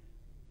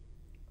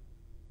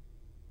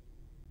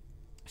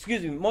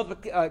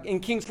 In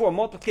Kings 4,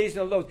 multiplication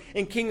of loaves.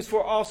 In Kings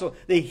 4 also,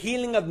 the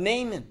healing of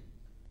Naaman.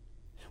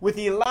 With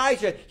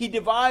Elijah, he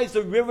divides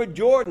the river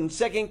Jordan,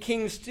 2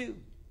 Kings 2.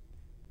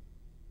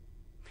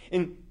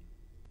 And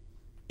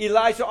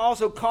Elijah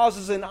also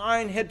causes an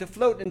iron head to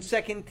float in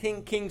 2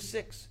 Kings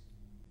 6.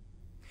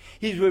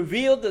 He's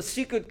revealed the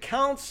secret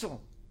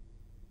counsel,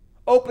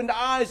 opened the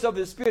eyes of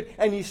his spirit,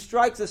 and he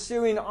strikes the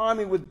Syrian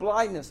army with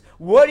blindness.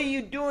 What are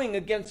you doing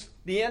against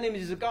the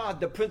enemies of God,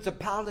 the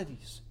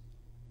principalities,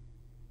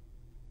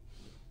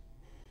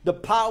 the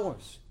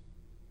powers,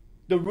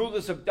 the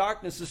rulers of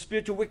darkness, the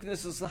spiritual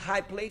wickednesses in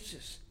high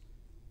places?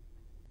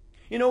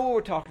 You know what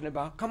we're talking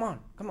about. Come on.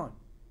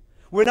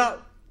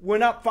 We're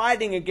not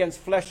fighting against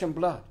flesh and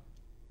blood.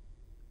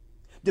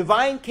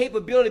 Divine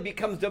capability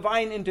becomes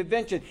divine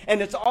intervention,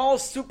 and it's all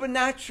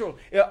supernatural.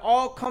 It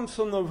all comes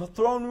from the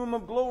throne room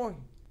of glory.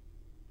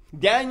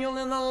 Daniel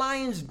in the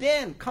lion's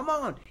den. Come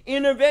on.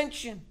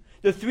 Intervention.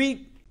 The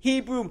three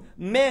Hebrew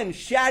men,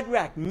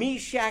 Shadrach,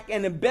 Meshach,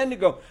 and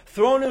Abednego,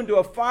 thrown into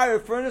a fire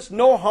furnace.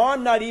 No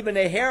harm, not even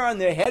a hair on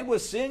their head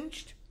was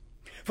singed.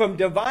 From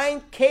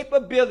divine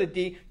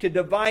capability to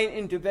divine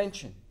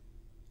intervention.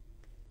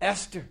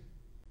 Esther,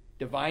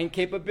 divine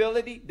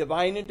capability,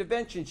 divine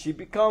intervention. She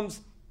becomes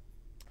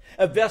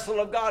a vessel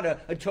of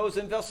God, a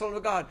chosen vessel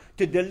of God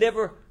to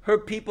deliver her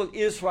people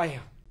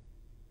Israel.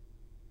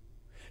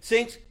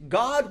 Saints,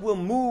 God will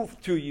move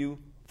through you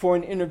for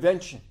an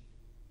intervention.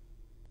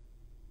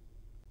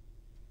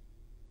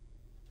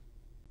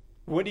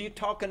 What are you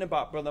talking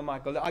about, Brother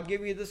Michael? I'll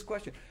give you this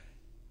question.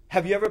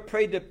 Have you ever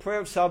prayed the prayer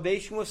of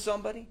salvation with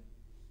somebody?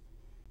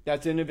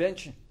 That's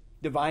intervention,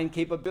 divine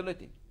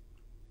capability.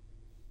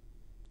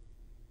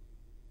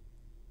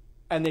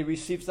 And they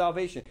receive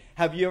salvation.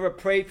 Have you ever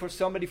prayed for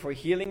somebody for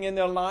healing in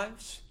their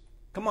lives?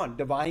 Come on,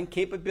 divine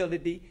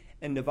capability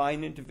and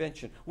divine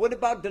intervention. What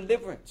about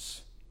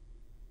deliverance?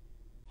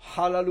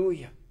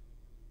 Hallelujah.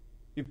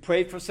 You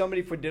prayed for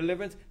somebody for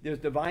deliverance. There's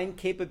divine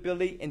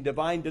capability and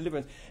divine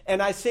deliverance.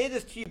 And I say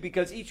this to you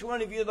because each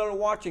one of you that are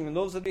watching and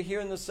those that are here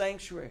in the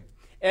sanctuary,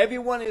 every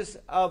one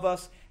of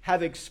us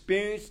have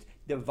experienced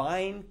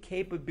divine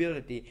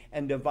capability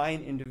and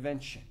divine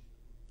intervention.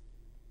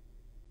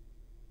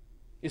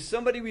 Is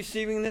somebody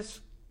receiving this?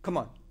 Come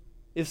on.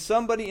 Is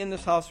somebody in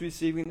this house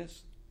receiving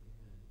this?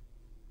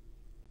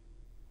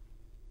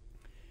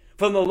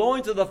 From the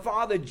loins of the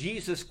Father,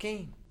 Jesus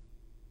came.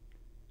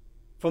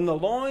 From the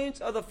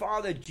loins of the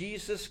Father,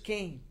 Jesus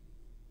came.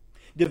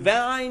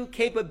 Divine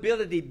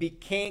capability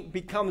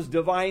becomes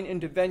divine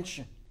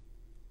intervention.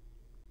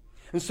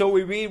 And so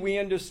we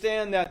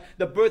understand that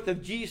the birth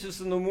of Jesus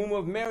in the womb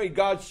of Mary,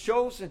 God's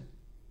chosen.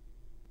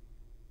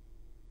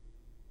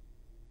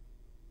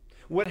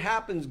 What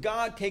happens?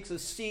 God takes a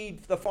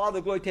seed, the Father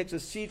of glory takes a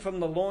seed from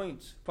the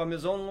loins, from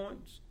his own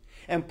loins,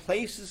 and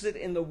places it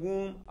in the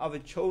womb of a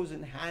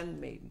chosen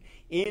handmaiden.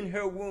 In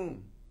her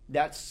womb,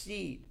 that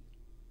seed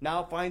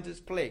now finds its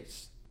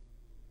place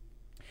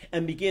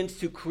and begins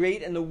to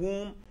create in the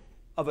womb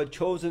of a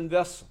chosen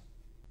vessel.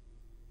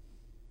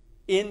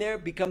 In there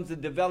becomes the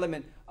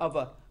development of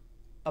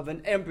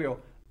an embryo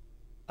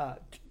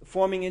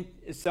forming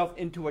itself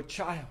into a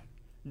child.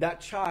 That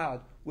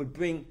child would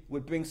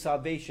bring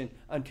salvation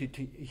unto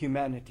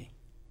humanity.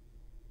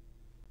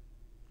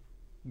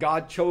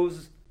 God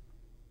chose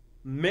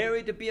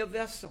Mary to be a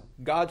vessel.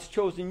 God's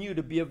chosen you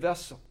to be a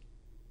vessel.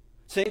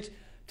 Saints,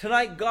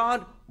 tonight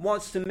God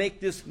wants to make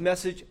this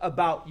message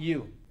about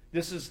you.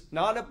 This is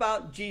not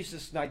about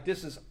Jesus tonight.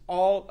 This is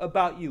all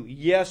about you.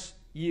 Yes,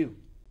 you.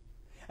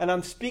 And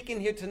I'm speaking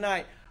here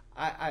tonight.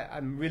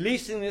 I'm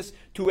releasing this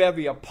to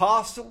every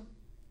apostle,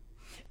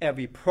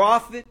 every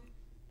prophet,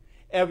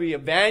 every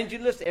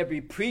evangelist,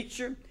 every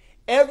preacher,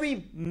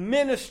 every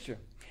minister,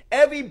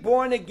 every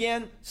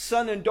born-again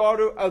son and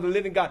daughter of the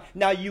living God.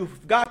 Now,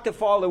 you've got to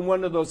fall in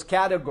one of those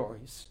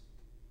categories.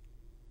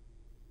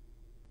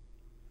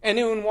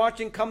 Anyone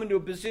watching come into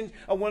a position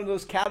of one of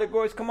those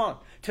categories? Come on.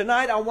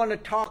 Tonight, I want to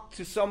talk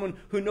to someone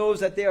who knows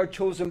that they are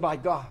chosen by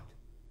God.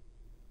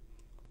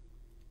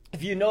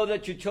 If you know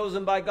that you're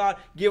chosen by God,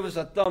 give us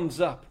a thumbs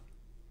up.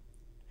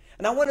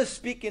 And I want to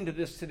speak into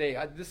this today.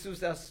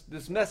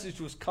 This message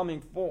was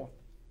coming forth.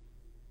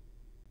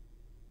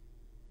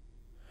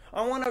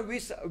 I want to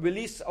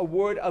release a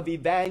word of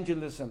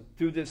evangelism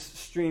through this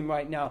stream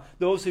right now.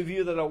 Those of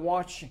you that are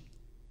watching.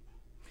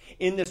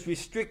 In this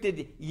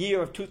restricted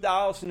year of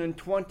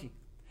 2020,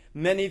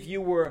 many of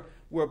you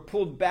were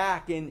pulled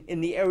back in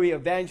the area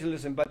of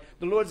evangelism, but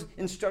the Lord's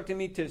instructed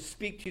me to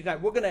speak to you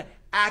tonight. We're going to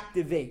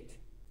activate.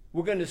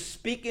 We're going to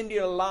speak into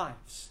your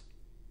lives.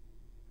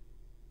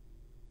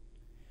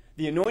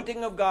 The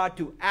anointing of God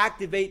to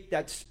activate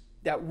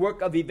that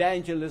work of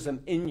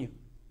evangelism in you.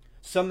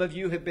 Some of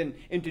you have been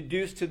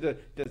introduced to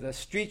the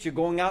streets. You're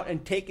going out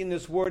and taking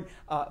this word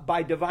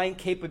by divine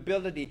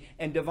capability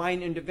and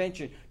divine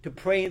intervention to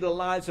pray in the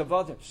lives of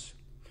others.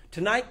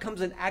 Tonight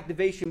comes an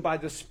activation by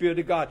the Spirit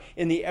of God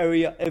in the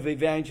area of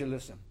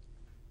evangelism.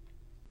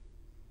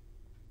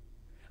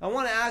 I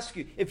want to ask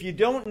you, if you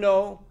don't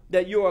know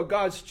that you are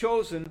God's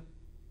chosen,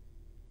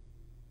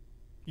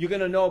 you're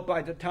going to know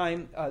by the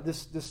time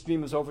this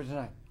stream is over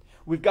tonight.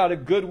 We've got a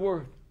good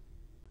word.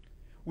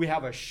 We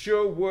have a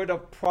sure word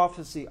of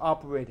prophecy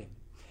operating.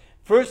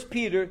 1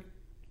 Peter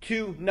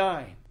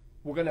 2:9.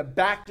 We're going to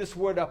back this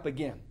word up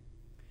again.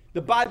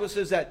 The Bible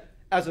says that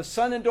as a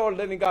son and daughter of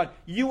the living God,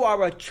 you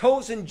are a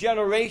chosen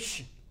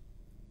generation,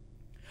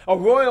 a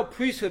royal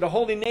priesthood, a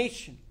holy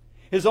nation,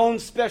 his own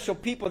special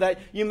people, that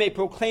you may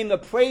proclaim the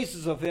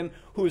praises of him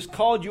who has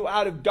called you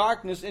out of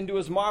darkness into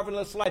his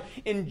marvelous light.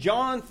 In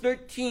John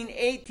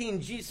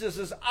 13:18, Jesus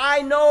says,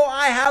 I know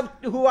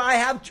who I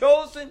have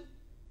chosen.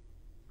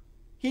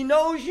 He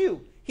knows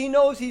you. He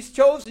knows he's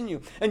chosen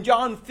you. In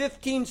John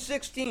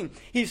 15:16,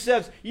 he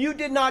says, you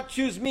did not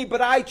choose me,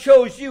 but I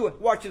chose you,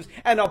 watch this,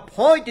 and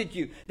appointed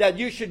you that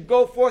you should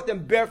go forth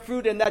and bear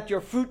fruit, and that your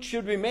fruit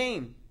should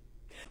remain.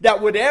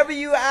 That whatever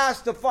you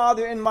ask the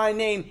Father in my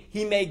name,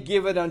 he may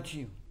give it unto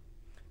you.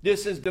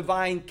 This is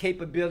divine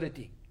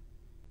capability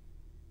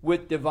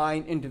with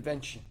divine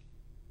intervention.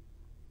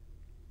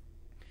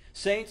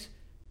 Saints,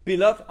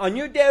 beloved, on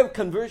your day of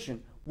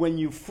conversion, when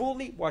you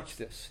fully, watch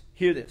this,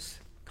 hear this.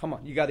 Come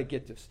on, you got to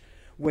get this.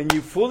 When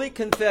you fully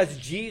confess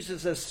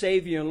Jesus as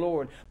Savior and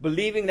Lord,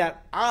 believing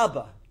that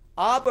Abba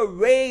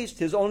raised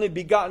his only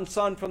begotten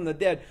Son from the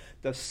dead,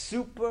 the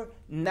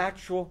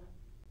supernatural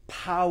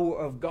power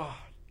of God,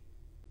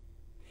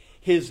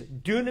 his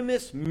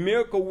dunamis,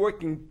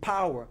 miracle-working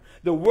power,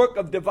 the work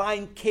of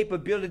divine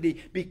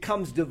capability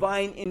becomes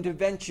divine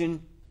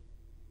intervention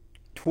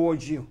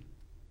towards you.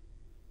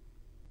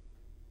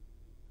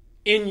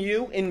 In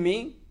you, in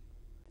me,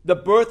 the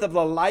birth of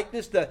the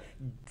likeness, the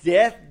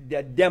death,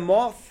 the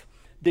demorph,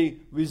 the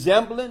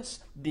resemblance,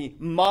 the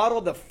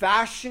model, the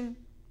fashion,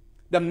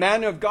 the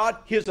manner of God,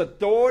 his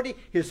authority,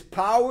 his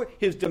power,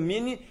 his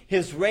dominion,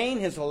 his reign,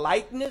 his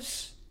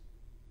likeness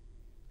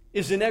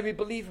is in every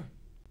believer.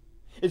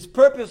 Its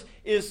purpose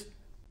is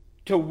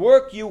to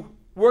work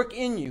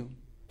in you,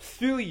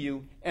 through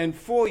you, and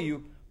for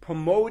you,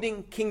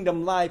 promoting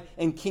kingdom life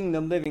and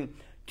kingdom living,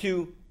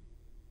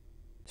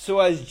 so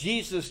as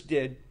Jesus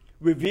did,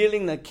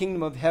 revealing the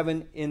kingdom of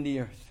heaven in the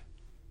earth.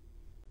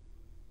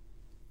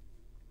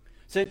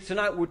 So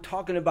tonight we're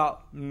talking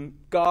about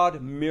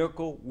God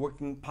miracle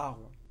working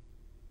power,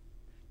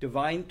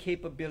 divine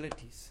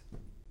capabilities,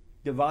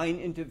 divine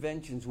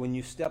interventions when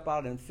you step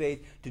out in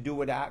faith to do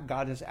what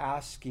God is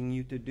asking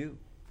you to do.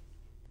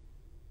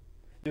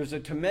 There's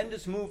a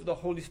tremendous move of the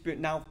Holy Spirit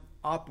now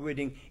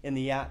operating in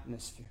the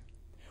atmosphere.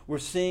 We're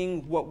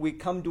seeing what we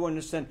come to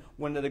understand,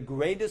 one of the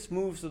greatest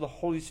moves of the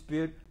Holy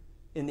Spirit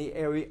in the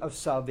area of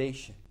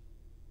salvation.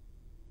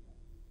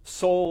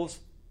 Souls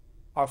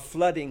are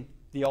flooding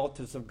the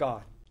altars of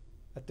God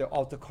at the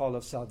altar call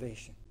of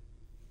salvation.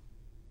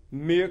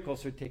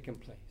 Miracles are taking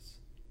place.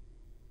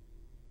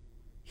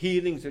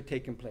 Healings are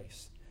taking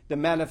place. The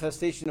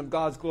manifestation of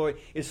God's glory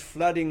is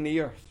flooding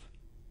the earth.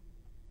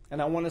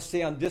 And I want to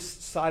say on this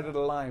side of the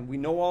line, we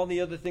know all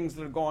the other things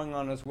that are going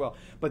on as well.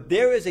 But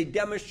there is a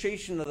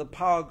demonstration of the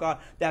power of God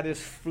that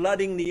is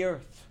flooding the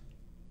earth.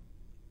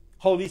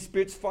 Holy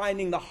Spirit's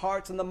finding the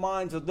hearts and the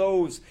minds of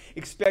those,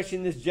 especially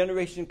in this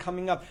generation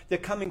coming up. They're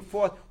coming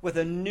forth with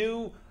a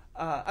new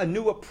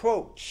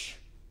approach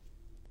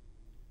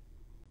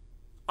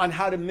on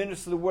how to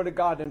minister the Word of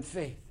God in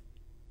faith.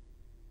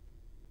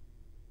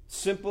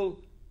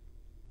 Simple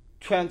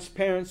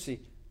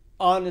transparency,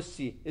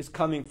 honesty is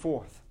coming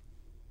forth.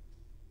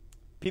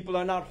 People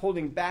are not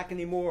holding back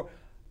anymore.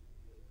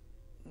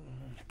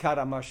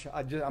 I'm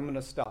going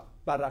to stop.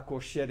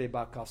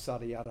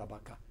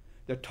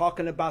 They're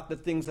talking about the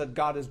things that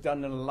God has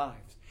done in their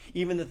lives,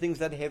 even the things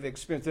that they have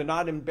experienced. They're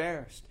not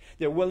embarrassed.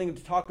 They're willing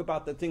to talk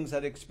about the things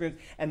that they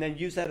experienced and then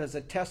use that as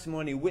a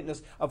testimony,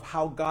 witness of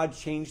how God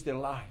changed their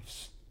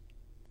lives.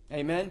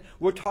 Amen?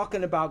 We're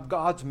talking about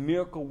God's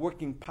miracle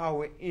working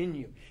power in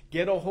you.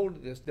 Get a hold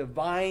of this.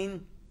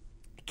 Divine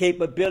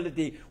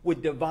capability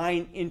with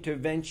divine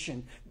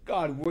intervention.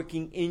 God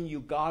working in you.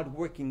 God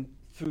working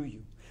through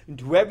you. And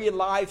to every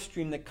live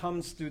stream that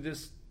comes through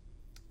this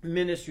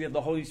ministry of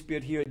the Holy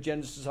Spirit here at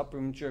Genesis Upper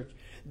Room Church,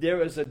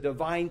 there is a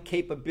divine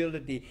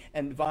capability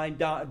and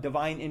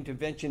divine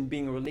intervention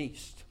being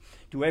released.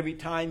 To every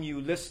time you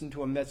listen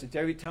to a message,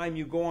 every time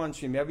you go on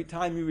stream, every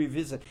time you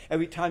revisit,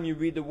 every time you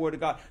read the Word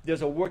of God,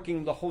 there's a working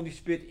of the Holy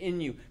Spirit in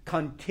you,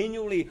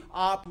 continually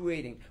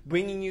operating,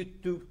 bringing you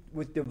through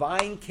with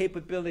divine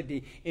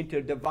capability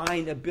into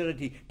divine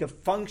ability to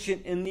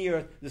function in the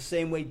earth the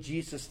same way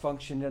Jesus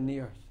functioned in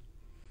the earth.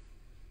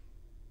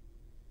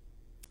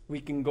 We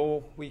can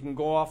go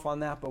off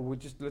on that, but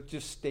let's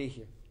just stay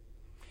here.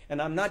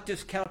 And I'm not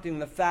discounting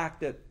the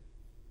fact that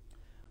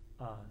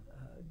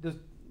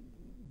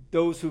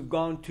those who've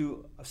gone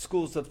to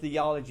schools of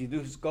theology,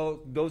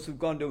 those who've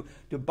gone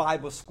to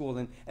Bible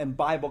school and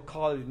Bible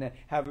college and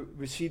have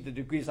received the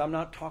degrees. I'm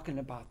not talking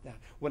about that.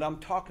 What I'm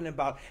talking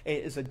about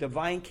is a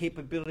divine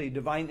capability,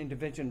 divine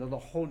intervention of the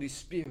Holy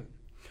Spirit.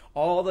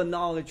 All the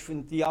knowledge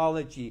from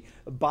theology,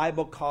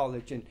 Bible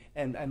college,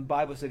 and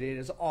Bible study, it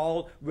is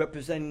all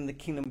representing the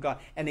kingdom of God.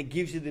 And it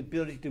gives you the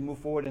ability to move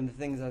forward in the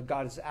things that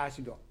God is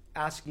asking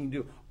you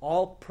to do.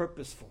 All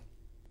purposeful.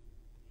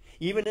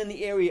 Even in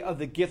the area of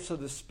the gifts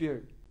of the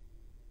Spirit,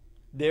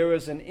 there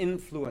is an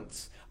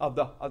influence of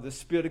the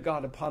Spirit of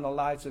God upon the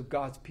lives of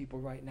God's people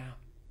right now.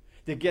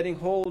 They're getting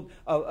hold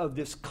of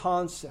this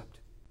concept.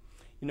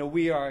 You know,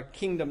 we are a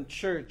kingdom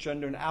church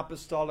under an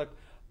apostolic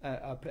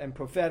and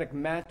prophetic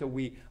mantle.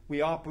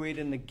 We operate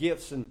in the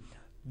gifts, and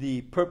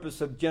the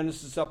purpose of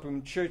Genesis Upper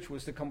Room Church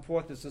was to come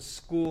forth as a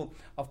school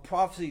of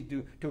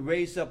prophecy to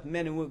raise up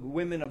men and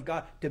women of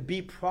God to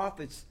be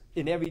prophets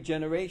in every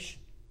generation.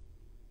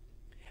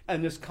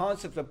 And this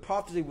concept of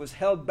prophecy was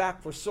held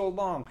back for so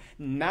long.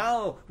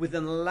 Now,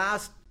 within the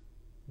last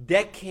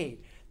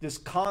decade, this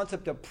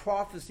concept of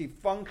prophecy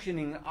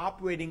functioning and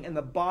operating in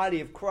the body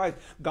of Christ,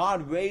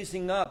 God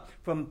raising up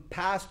from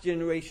past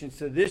generations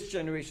to this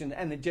generation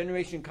and the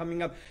generation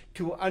coming up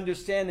to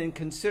understand and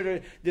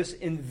consider this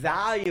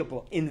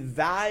invaluable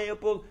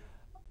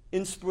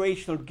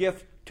inspirational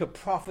gift to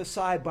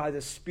prophesy by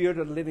the Spirit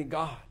of the living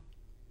God.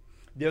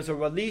 There's a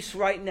release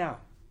right now.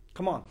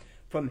 Come on.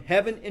 From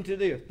heaven into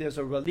the earth, there's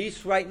a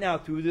release right now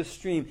through this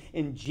stream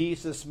in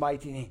Jesus'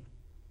 mighty name.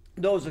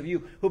 Those of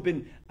you who've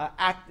been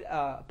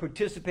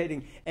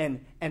participating and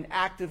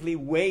actively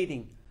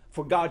waiting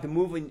for God to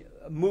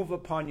move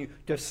upon you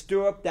to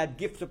stir up that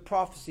gift of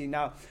prophecy.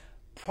 Now,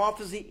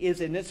 prophecy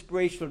is an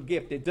inspirational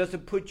gift. It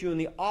doesn't put you in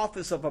the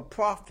office of a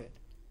prophet,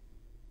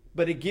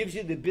 but it gives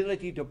you the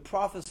ability to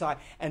prophesy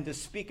and to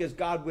speak as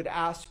God would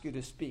ask you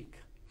to speak.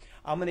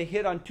 I'm going to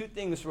hit on two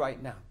things right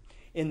now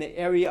in the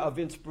area of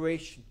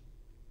inspiration.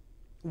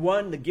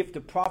 One, the gift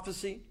of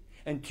prophecy,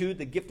 and two,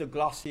 the gift of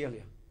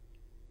glossolalia,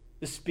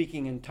 the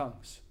speaking in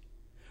tongues.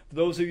 For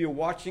those of you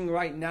watching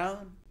right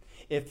now,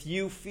 if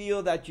you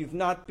feel that you've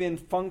not been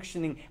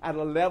functioning at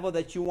a level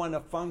that you want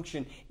to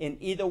function in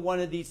either one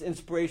of these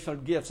inspirational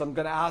gifts, I'm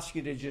going to ask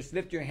you to just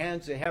lift your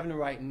hands to heaven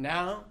right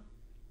now.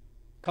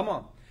 Come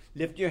on.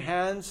 Lift your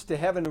hands to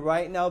heaven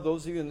right now.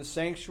 Those of you in the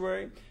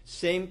sanctuary,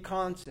 same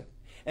concept.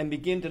 And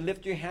begin to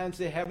lift your hands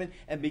to heaven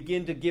and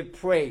begin to give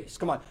praise.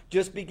 Come on,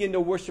 just begin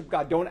to worship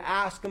God. Don't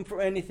ask Him for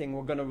anything.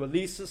 We're going to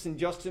release this in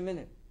just a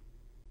minute.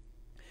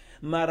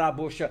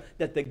 Marabosha,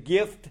 that the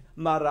gift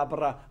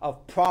marabra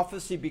of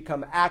prophecy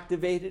become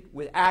activated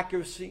with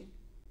accuracy,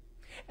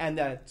 and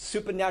that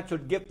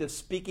supernatural gift of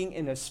speaking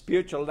in a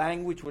spiritual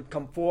language would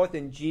come forth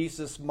in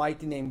Jesus'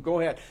 mighty name. Go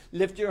ahead,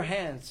 lift your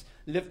hands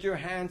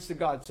to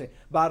God. Say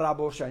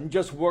Barabosha, and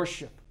just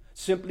worship.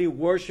 Simply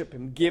worship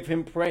Him. Give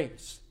Him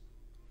praise.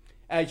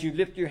 As you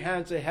lift your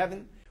hands to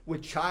heaven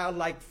with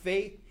childlike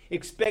faith,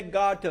 expect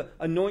God to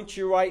anoint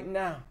you right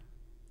now.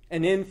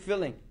 An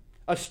infilling,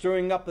 a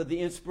stirring up of the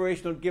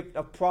inspirational gift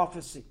of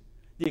prophecy,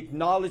 the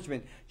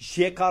acknowledgement.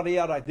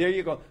 There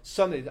you go.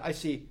 Somebody, I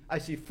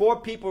see 4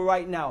 people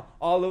right now.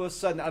 All of a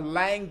sudden, a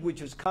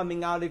language is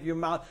coming out of your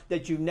mouth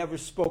that you've never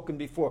spoken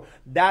before.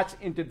 That's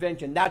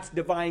intervention. That's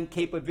divine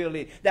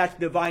capability. That's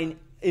divine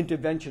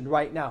intervention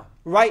right now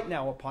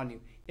upon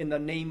you. In the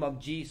name of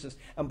Jesus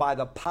and by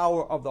the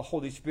power of the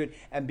Holy Spirit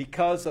and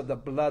because of the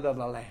blood of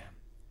the Lamb.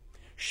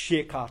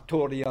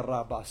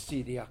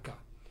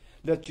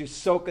 Let you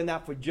soak in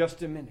that for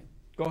just a minute.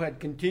 Go ahead,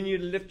 continue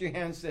to lift your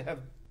hands to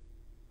heaven.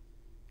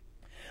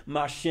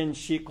 I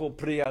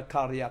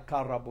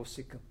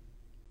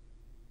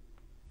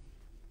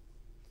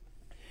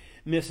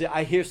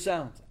hear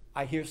sounds.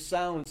 I hear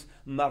sounds,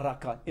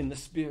 maraka, in the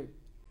spirit.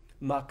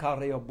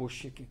 Makareo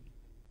bushiki.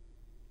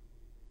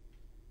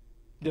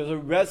 There's a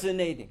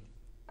resonating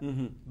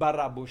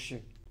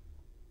barabushi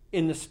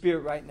in the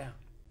spirit right now.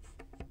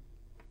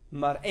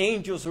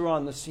 Angels are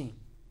on the scene.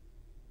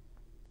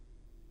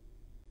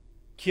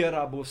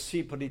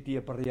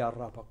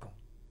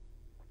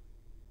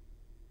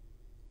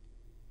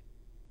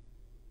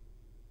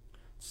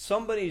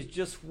 Somebody's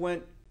just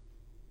went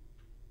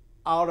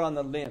out on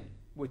the limb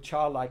with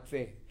childlike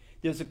faith.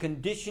 There's a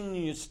condition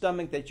in your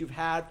stomach that you've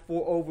had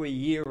for over a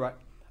year, right?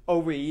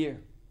 Over a year.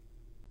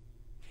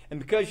 And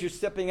because you're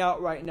stepping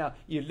out right now,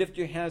 you lift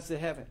your hands to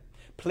heaven.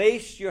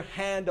 Place your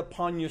hand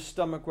upon your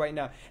stomach right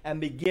now and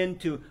begin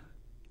to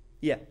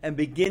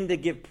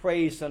give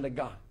praise unto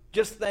God.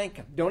 Just thank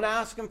Him. Don't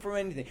ask Him for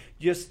anything.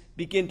 Just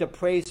begin to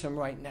praise Him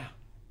right now.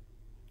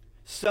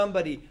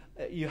 Somebody,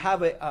 you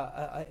have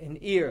an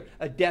ear,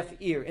 a deaf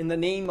ear. In the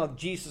name of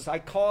Jesus, I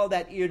call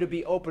that ear to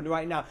be open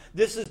right now.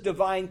 This is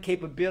divine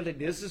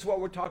capability. This is what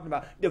we're talking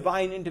about.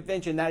 Divine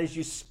intervention. That is,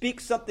 you speak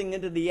something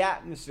into the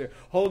atmosphere,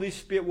 Holy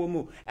Spirit will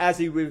move. As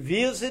He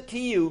reveals it to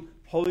you,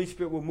 Holy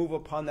Spirit will move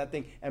upon that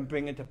thing and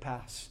bring it to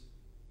pass.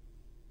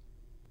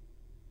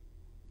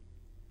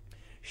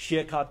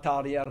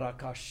 Shekataria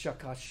raka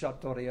shaka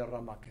shatoria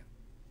ramaka.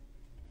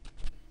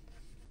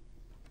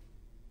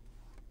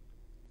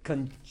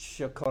 I'm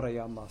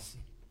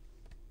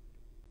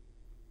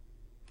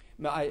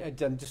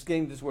just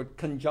getting this word,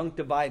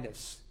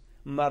 conjunctivitis.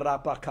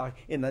 Marapaka.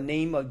 In the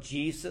name of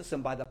Jesus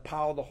and by the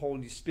power of the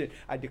Holy Spirit,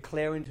 I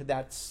declare into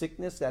that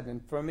sickness, that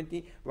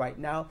infirmity right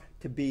now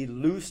to be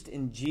loosed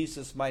in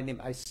Jesus' mighty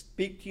name. I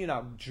speak to you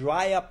now.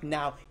 Dry up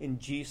now in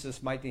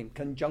Jesus' mighty name.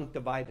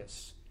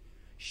 Conjunctivitis.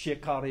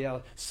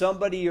 Shikariel.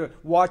 Somebody, you're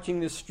watching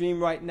this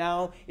stream right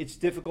now, it's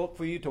difficult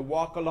for you to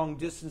walk a long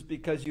distance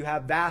because you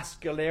have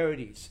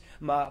vascularities,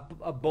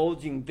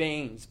 bulging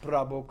veins.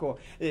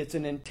 It's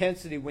an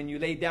intensity. When you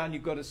lay down, you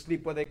go to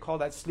sleep, what they call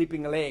that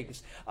sleeping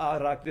legs.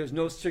 There's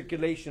no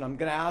circulation. I'm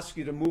going to ask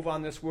you to move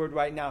on this word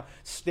right now.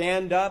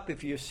 Stand up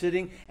if you're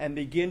sitting and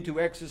begin to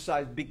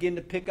exercise. Begin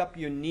to pick up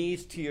your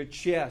knees to your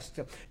chest.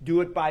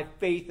 Do it by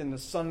faith in the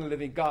Son of the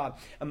living God.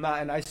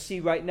 And I see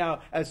right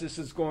now, as this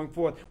is going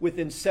forth,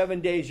 within 7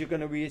 days, you're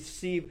going to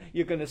see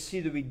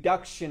the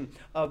reduction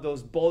of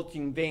those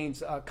bulging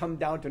veins come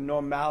down to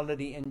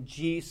normality in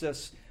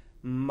Jesus'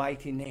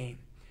 mighty name.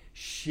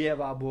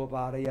 Somebody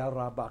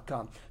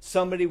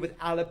with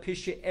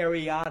alopecia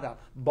areata,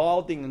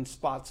 balding in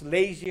spots,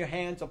 lays your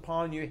hands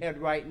upon your head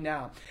right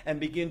now and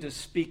begin to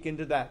speak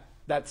into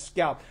that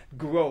scalp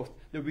growth,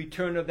 the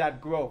return of that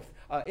growth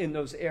in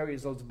those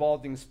areas, those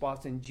balding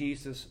spots, in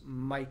Jesus'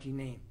 mighty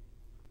name.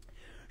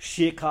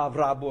 There's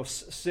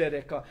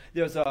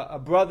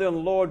a brother in the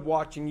Lord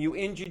watching. You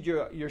injured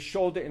your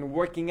shoulder in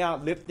working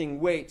out,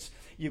 lifting weights.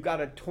 You've got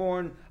a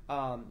torn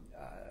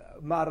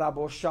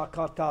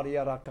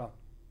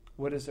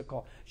what is it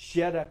called?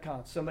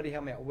 Somebody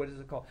help me out. What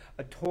is it called?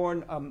 A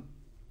torn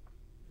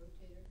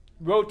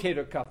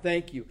rotator cuff.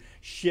 Thank you.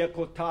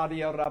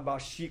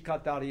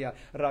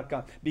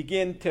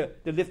 Begin to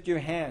lift your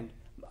hand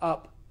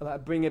up.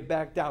 Bring it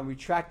back down,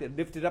 retract it,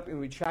 lift it up and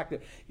retract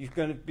it. You're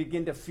going to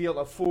begin to feel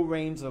a full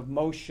range of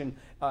motion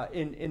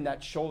in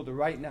that shoulder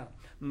right now.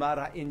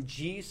 Mara, in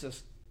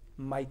Jesus'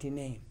 mighty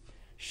name.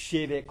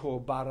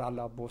 Sheveko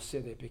barala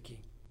boserebeki.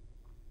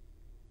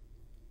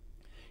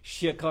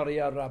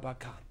 Shekaria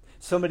rabaka.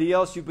 Somebody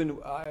else, you've been.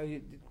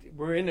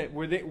 We're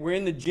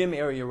in the gym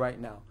area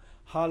right now.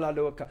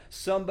 Hallelujah.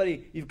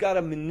 Somebody, you've got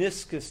a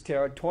meniscus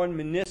tear, a torn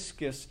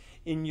meniscus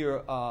in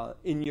your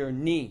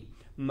knee.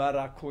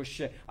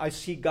 I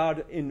see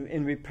God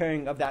in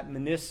repairing of that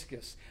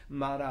meniscus.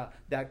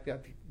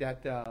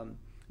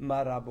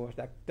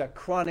 That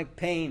chronic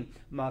pain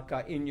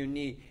in your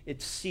knee,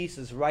 it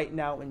ceases right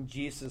now in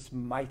Jesus'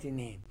 mighty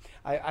name.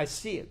 I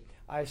see it.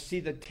 I see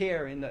the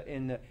tear in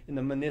the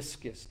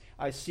meniscus.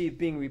 I see it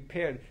being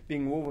repaired,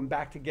 being woven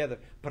back together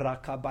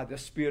by the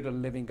Spirit of the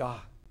living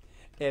God.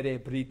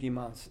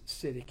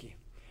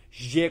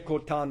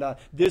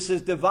 This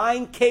is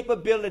divine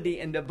capability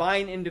and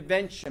divine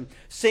intervention.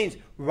 Saints,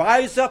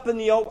 rise up in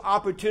the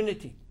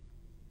opportunity.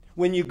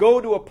 When you go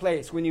to a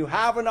place, when you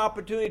have an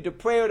opportunity to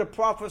pray or to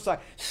prophesy,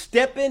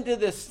 step into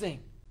this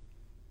thing.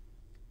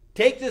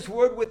 Take this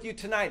word with you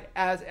tonight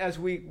as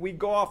we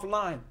go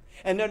offline.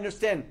 And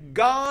understand,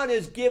 God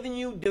has given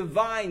you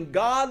divine,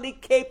 godly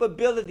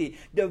capability,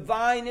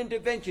 divine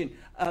intervention,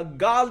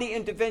 godly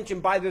intervention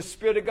by the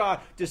Spirit of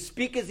God to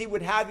speak as He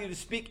would have you to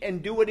speak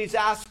and do what He's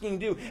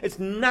asking you to do. It's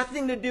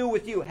nothing to do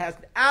with you. It has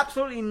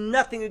absolutely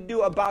nothing to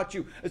do about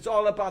you. It's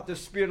all about the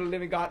Spirit of the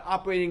living God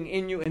operating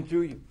in you and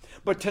through you.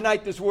 But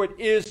tonight this word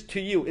is to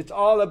you. It's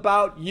all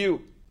about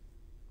you.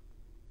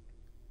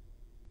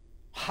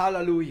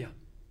 Hallelujah.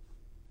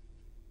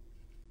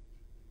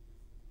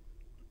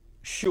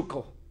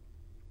 Shuko.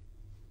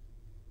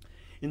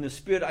 In the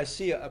Spirit, I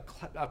see a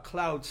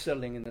cloud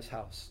settling in this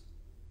house.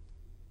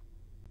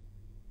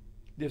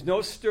 There's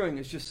no stirring.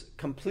 It's just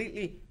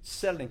completely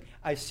settling.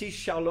 I see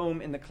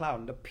shalom in the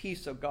cloud, the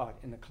peace of God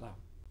in the cloud.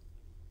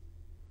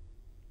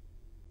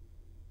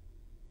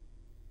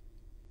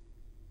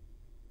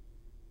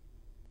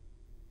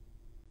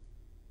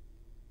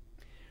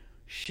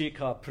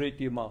 Shika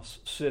pritimas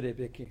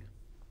sirebeki.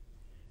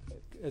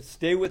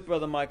 Stay with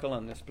Brother Michael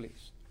on this,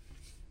 please.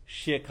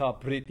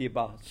 Shika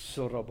pritiba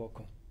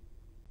soroboko.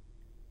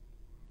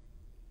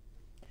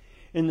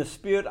 In the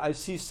Spirit, I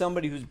see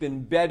somebody who's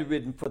been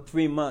bedridden for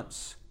 3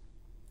 months.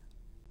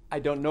 I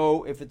don't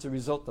know if it's a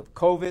result of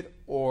COVID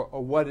or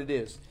what it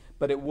is,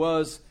 but it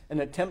was an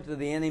attempt of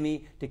the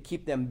enemy to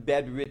keep them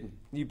bedridden.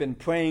 You've been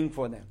praying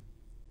for them.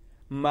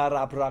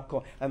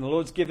 Marabrako. And the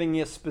Lord's giving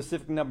you a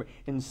specific number.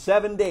 In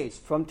 7 days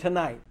from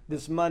tonight,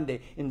 this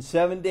Monday, in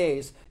 7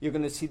 days, you're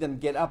going to see them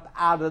get up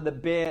out of the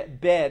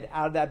bed,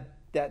 out of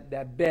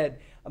that bed,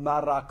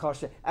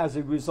 as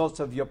a result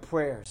of your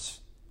prayers.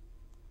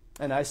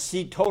 And I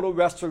see total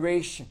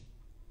restoration.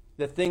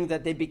 The thing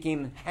that they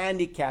became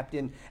handicapped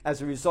in as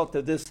a result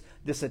of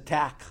this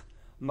attack.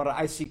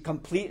 I see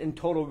complete and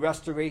total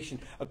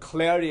restoration, a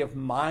clarity of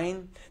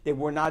mind. They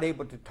were not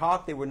able to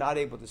talk. They were not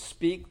able to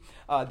speak.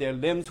 Their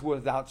limbs were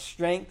without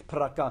strength.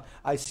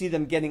 I see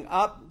them getting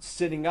up,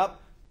 sitting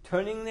up,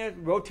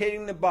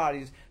 rotating their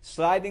bodies,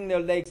 sliding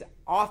their legs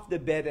off the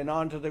bed and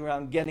onto the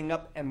ground, getting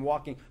up and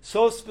walking.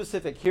 So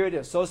specific. Here it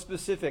is. So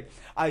specific.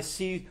 I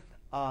see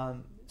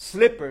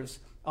slippers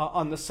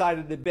on the side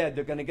of the bed.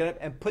 They're going to get up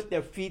and put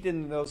their feet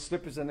in those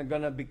slippers, and they're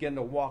going to begin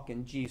to walk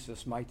in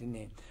Jesus' mighty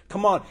name.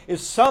 Come on,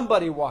 is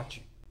somebody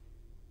watching?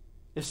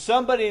 If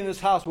somebody in this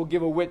house will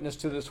give a witness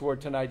to this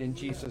word tonight in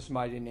Jesus'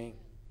 mighty name.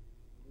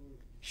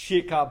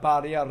 Shika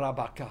baria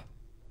rabaka.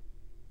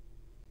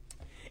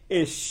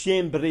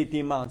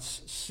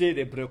 Eshembritimans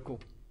cerebruku.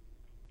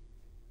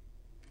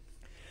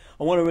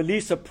 I want to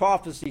release a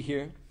prophecy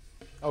here.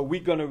 Are we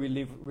going to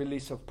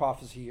release a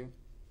prophecy here?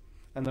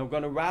 And I'm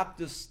going to wrap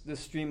this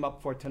stream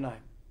up for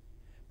tonight.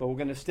 But we're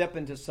going to step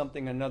into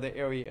something, another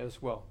area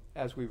as well,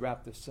 as we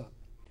wrap this up.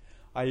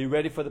 Are you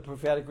ready for the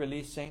prophetic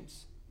release,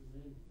 saints?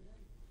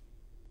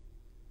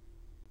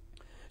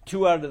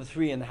 2 out of the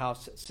 3 in the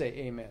house say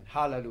amen.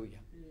 Hallelujah.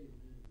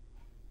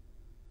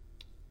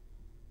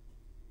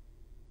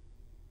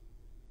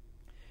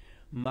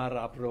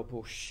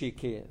 Marapropo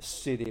shike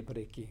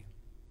sirebreki.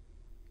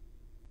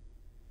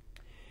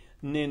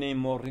 Nene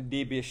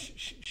mordibe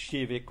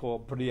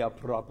shiveko bria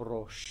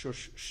propro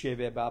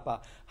sheve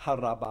baba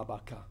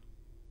harababaka.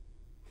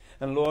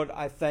 And Lord,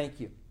 I thank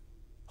you.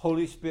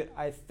 Holy Spirit,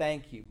 I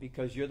thank you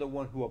because you're the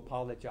one who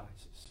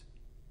apologizes.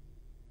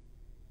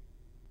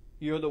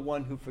 You're the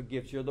one who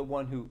forgives. You're the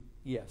one who,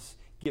 yes,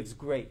 gives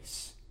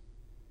grace.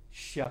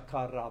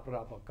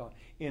 Shakarabrabaka,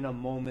 in a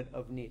moment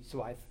of need.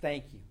 So I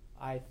thank you.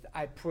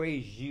 I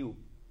praise you,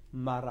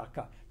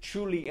 Maraka.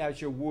 Truly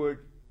as your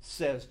word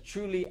says,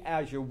 truly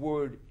as your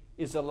word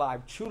is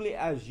alive, truly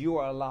as you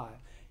are alive,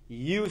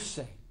 you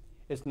say,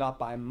 it's not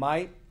by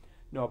might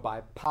nor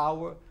by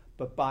power,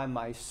 but by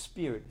my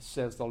spirit,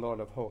 says the Lord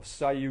of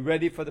hosts. Are you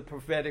ready for the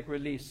prophetic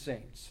release,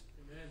 saints?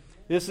 Amen.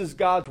 This is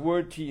God's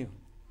word to you.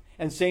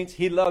 And saints,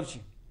 he loves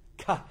you.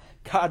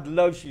 God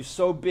loves you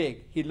so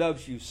big. He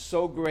loves you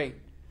so great.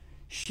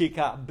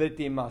 Shika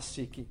biti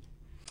masiki.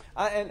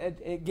 And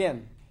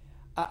again,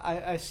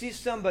 I see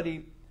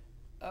somebody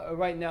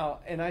right now,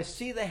 and I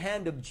see the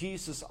hand of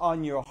Jesus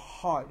on your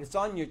heart. It's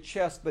on your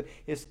chest, but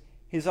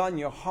he's on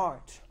your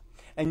heart.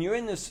 And you're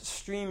in this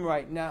stream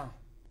right now.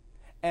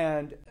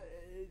 And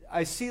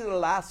I see the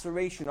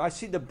laceration. I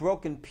see the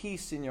broken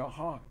piece in your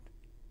heart.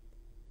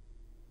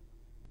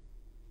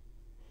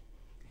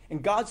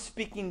 And God's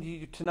speaking to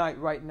you tonight,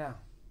 right now.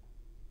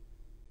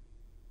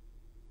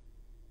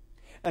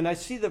 And I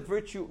see the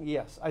virtue,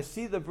 yes, I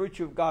see the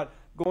virtue of God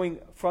going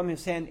from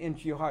his hand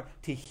into your heart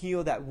to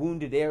heal that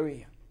wounded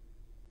area.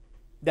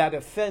 That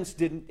offense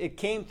it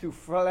came through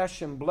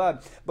flesh and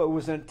blood, but it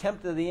was an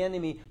attempt of the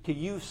enemy to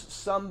use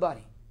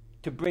somebody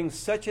to bring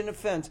such an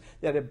offense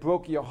that it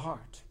broke your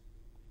heart.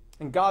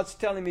 And God's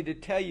telling me to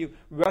tell you,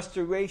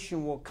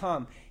 restoration will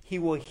come. He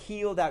will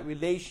heal that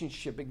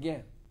relationship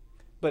again.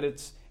 But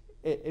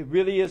it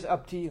really is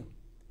up to you.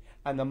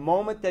 And the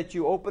moment that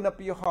you open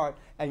up your heart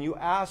and you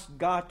ask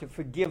God to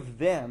forgive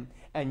them,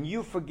 and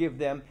you forgive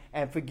them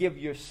and forgive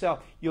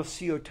yourself, you'll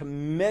see a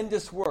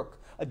tremendous work,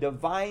 a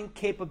divine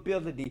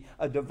capability,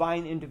 a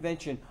divine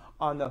intervention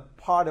on the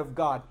part of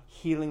God,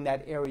 healing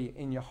that area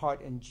in your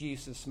heart in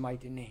Jesus'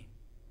 mighty name.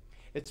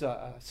 It's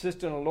a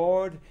sister in the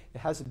Lord. It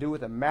has to do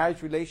with a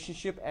marriage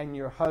relationship and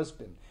your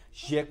husband.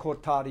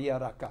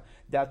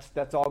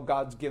 That's all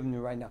God's given you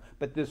right now.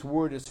 But this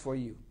word is for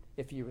you.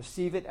 If you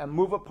receive it and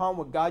move upon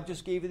what God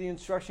just gave you the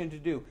instruction to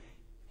do,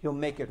 he'll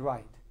make it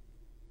right.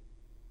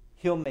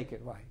 He'll make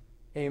it right.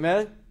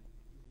 Amen?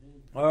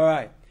 All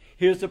right.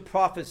 Here's the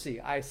prophecy.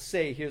 I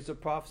say, here's the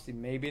prophecy.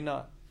 Maybe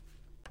not.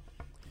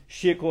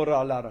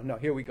 No,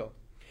 here we go.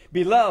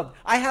 Beloved,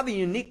 I have a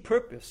unique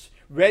purpose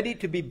ready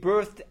to be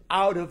birthed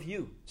out of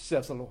you,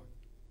 says the Lord.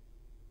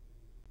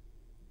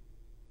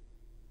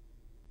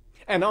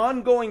 An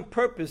ongoing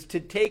purpose to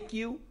take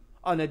you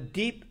on a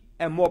deep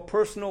and more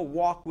personal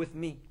walk with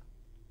me.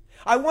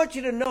 I want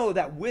you to know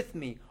that with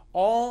me,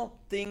 all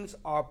things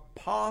are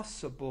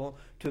possible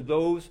to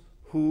those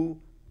who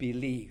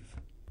believe.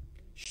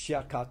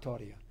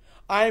 Shakatoria.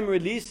 I am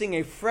releasing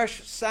a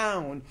fresh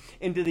sound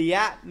into the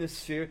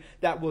atmosphere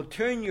that will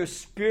turn your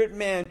spirit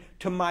man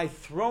to my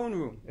throne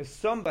room. If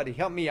somebody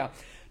help me out.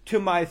 To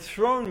my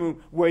throne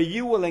room where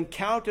you will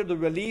encounter the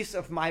release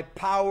of my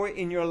power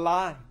in your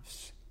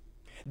lives.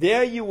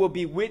 There you will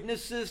be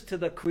witnesses to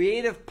the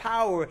creative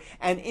power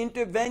and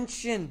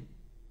intervention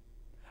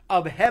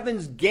of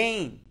heaven's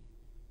gain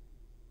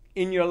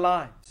in your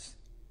lives.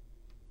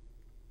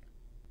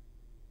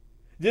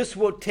 This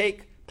will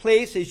take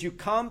place as you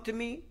come to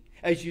me,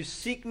 as you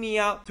seek me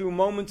out through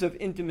moments of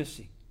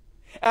intimacy.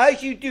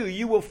 As you do,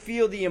 you will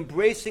feel the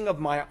embracing of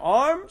my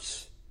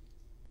arms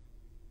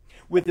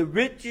with the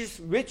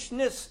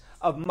richness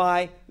of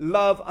my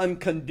love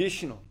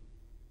unconditional.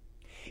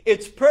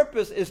 Its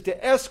purpose is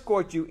to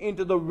escort you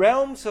into the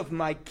realms of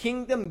my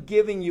kingdom,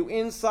 giving you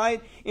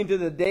insight into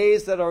the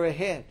days that are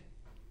ahead.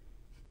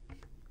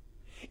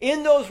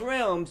 In those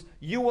realms,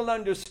 you will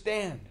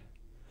understand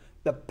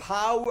the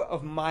power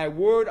of my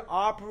word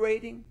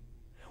operating,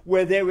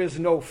 where there is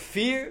no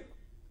fear.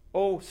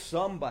 Oh,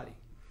 somebody.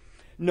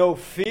 No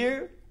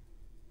fear,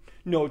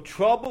 no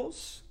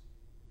troubles,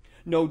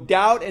 no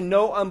doubt and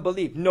no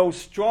unbelief, no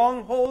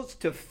strongholds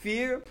to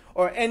fear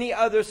or any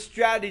other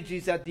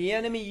strategies that the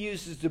enemy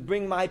uses to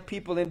bring my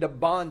people into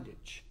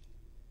bondage.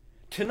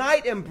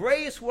 Tonight,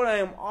 embrace what I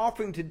am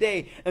offering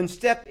today and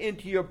step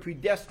into your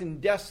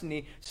predestined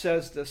destiny,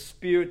 says the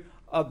Spirit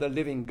of the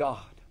living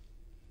God.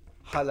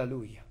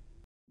 Hallelujah.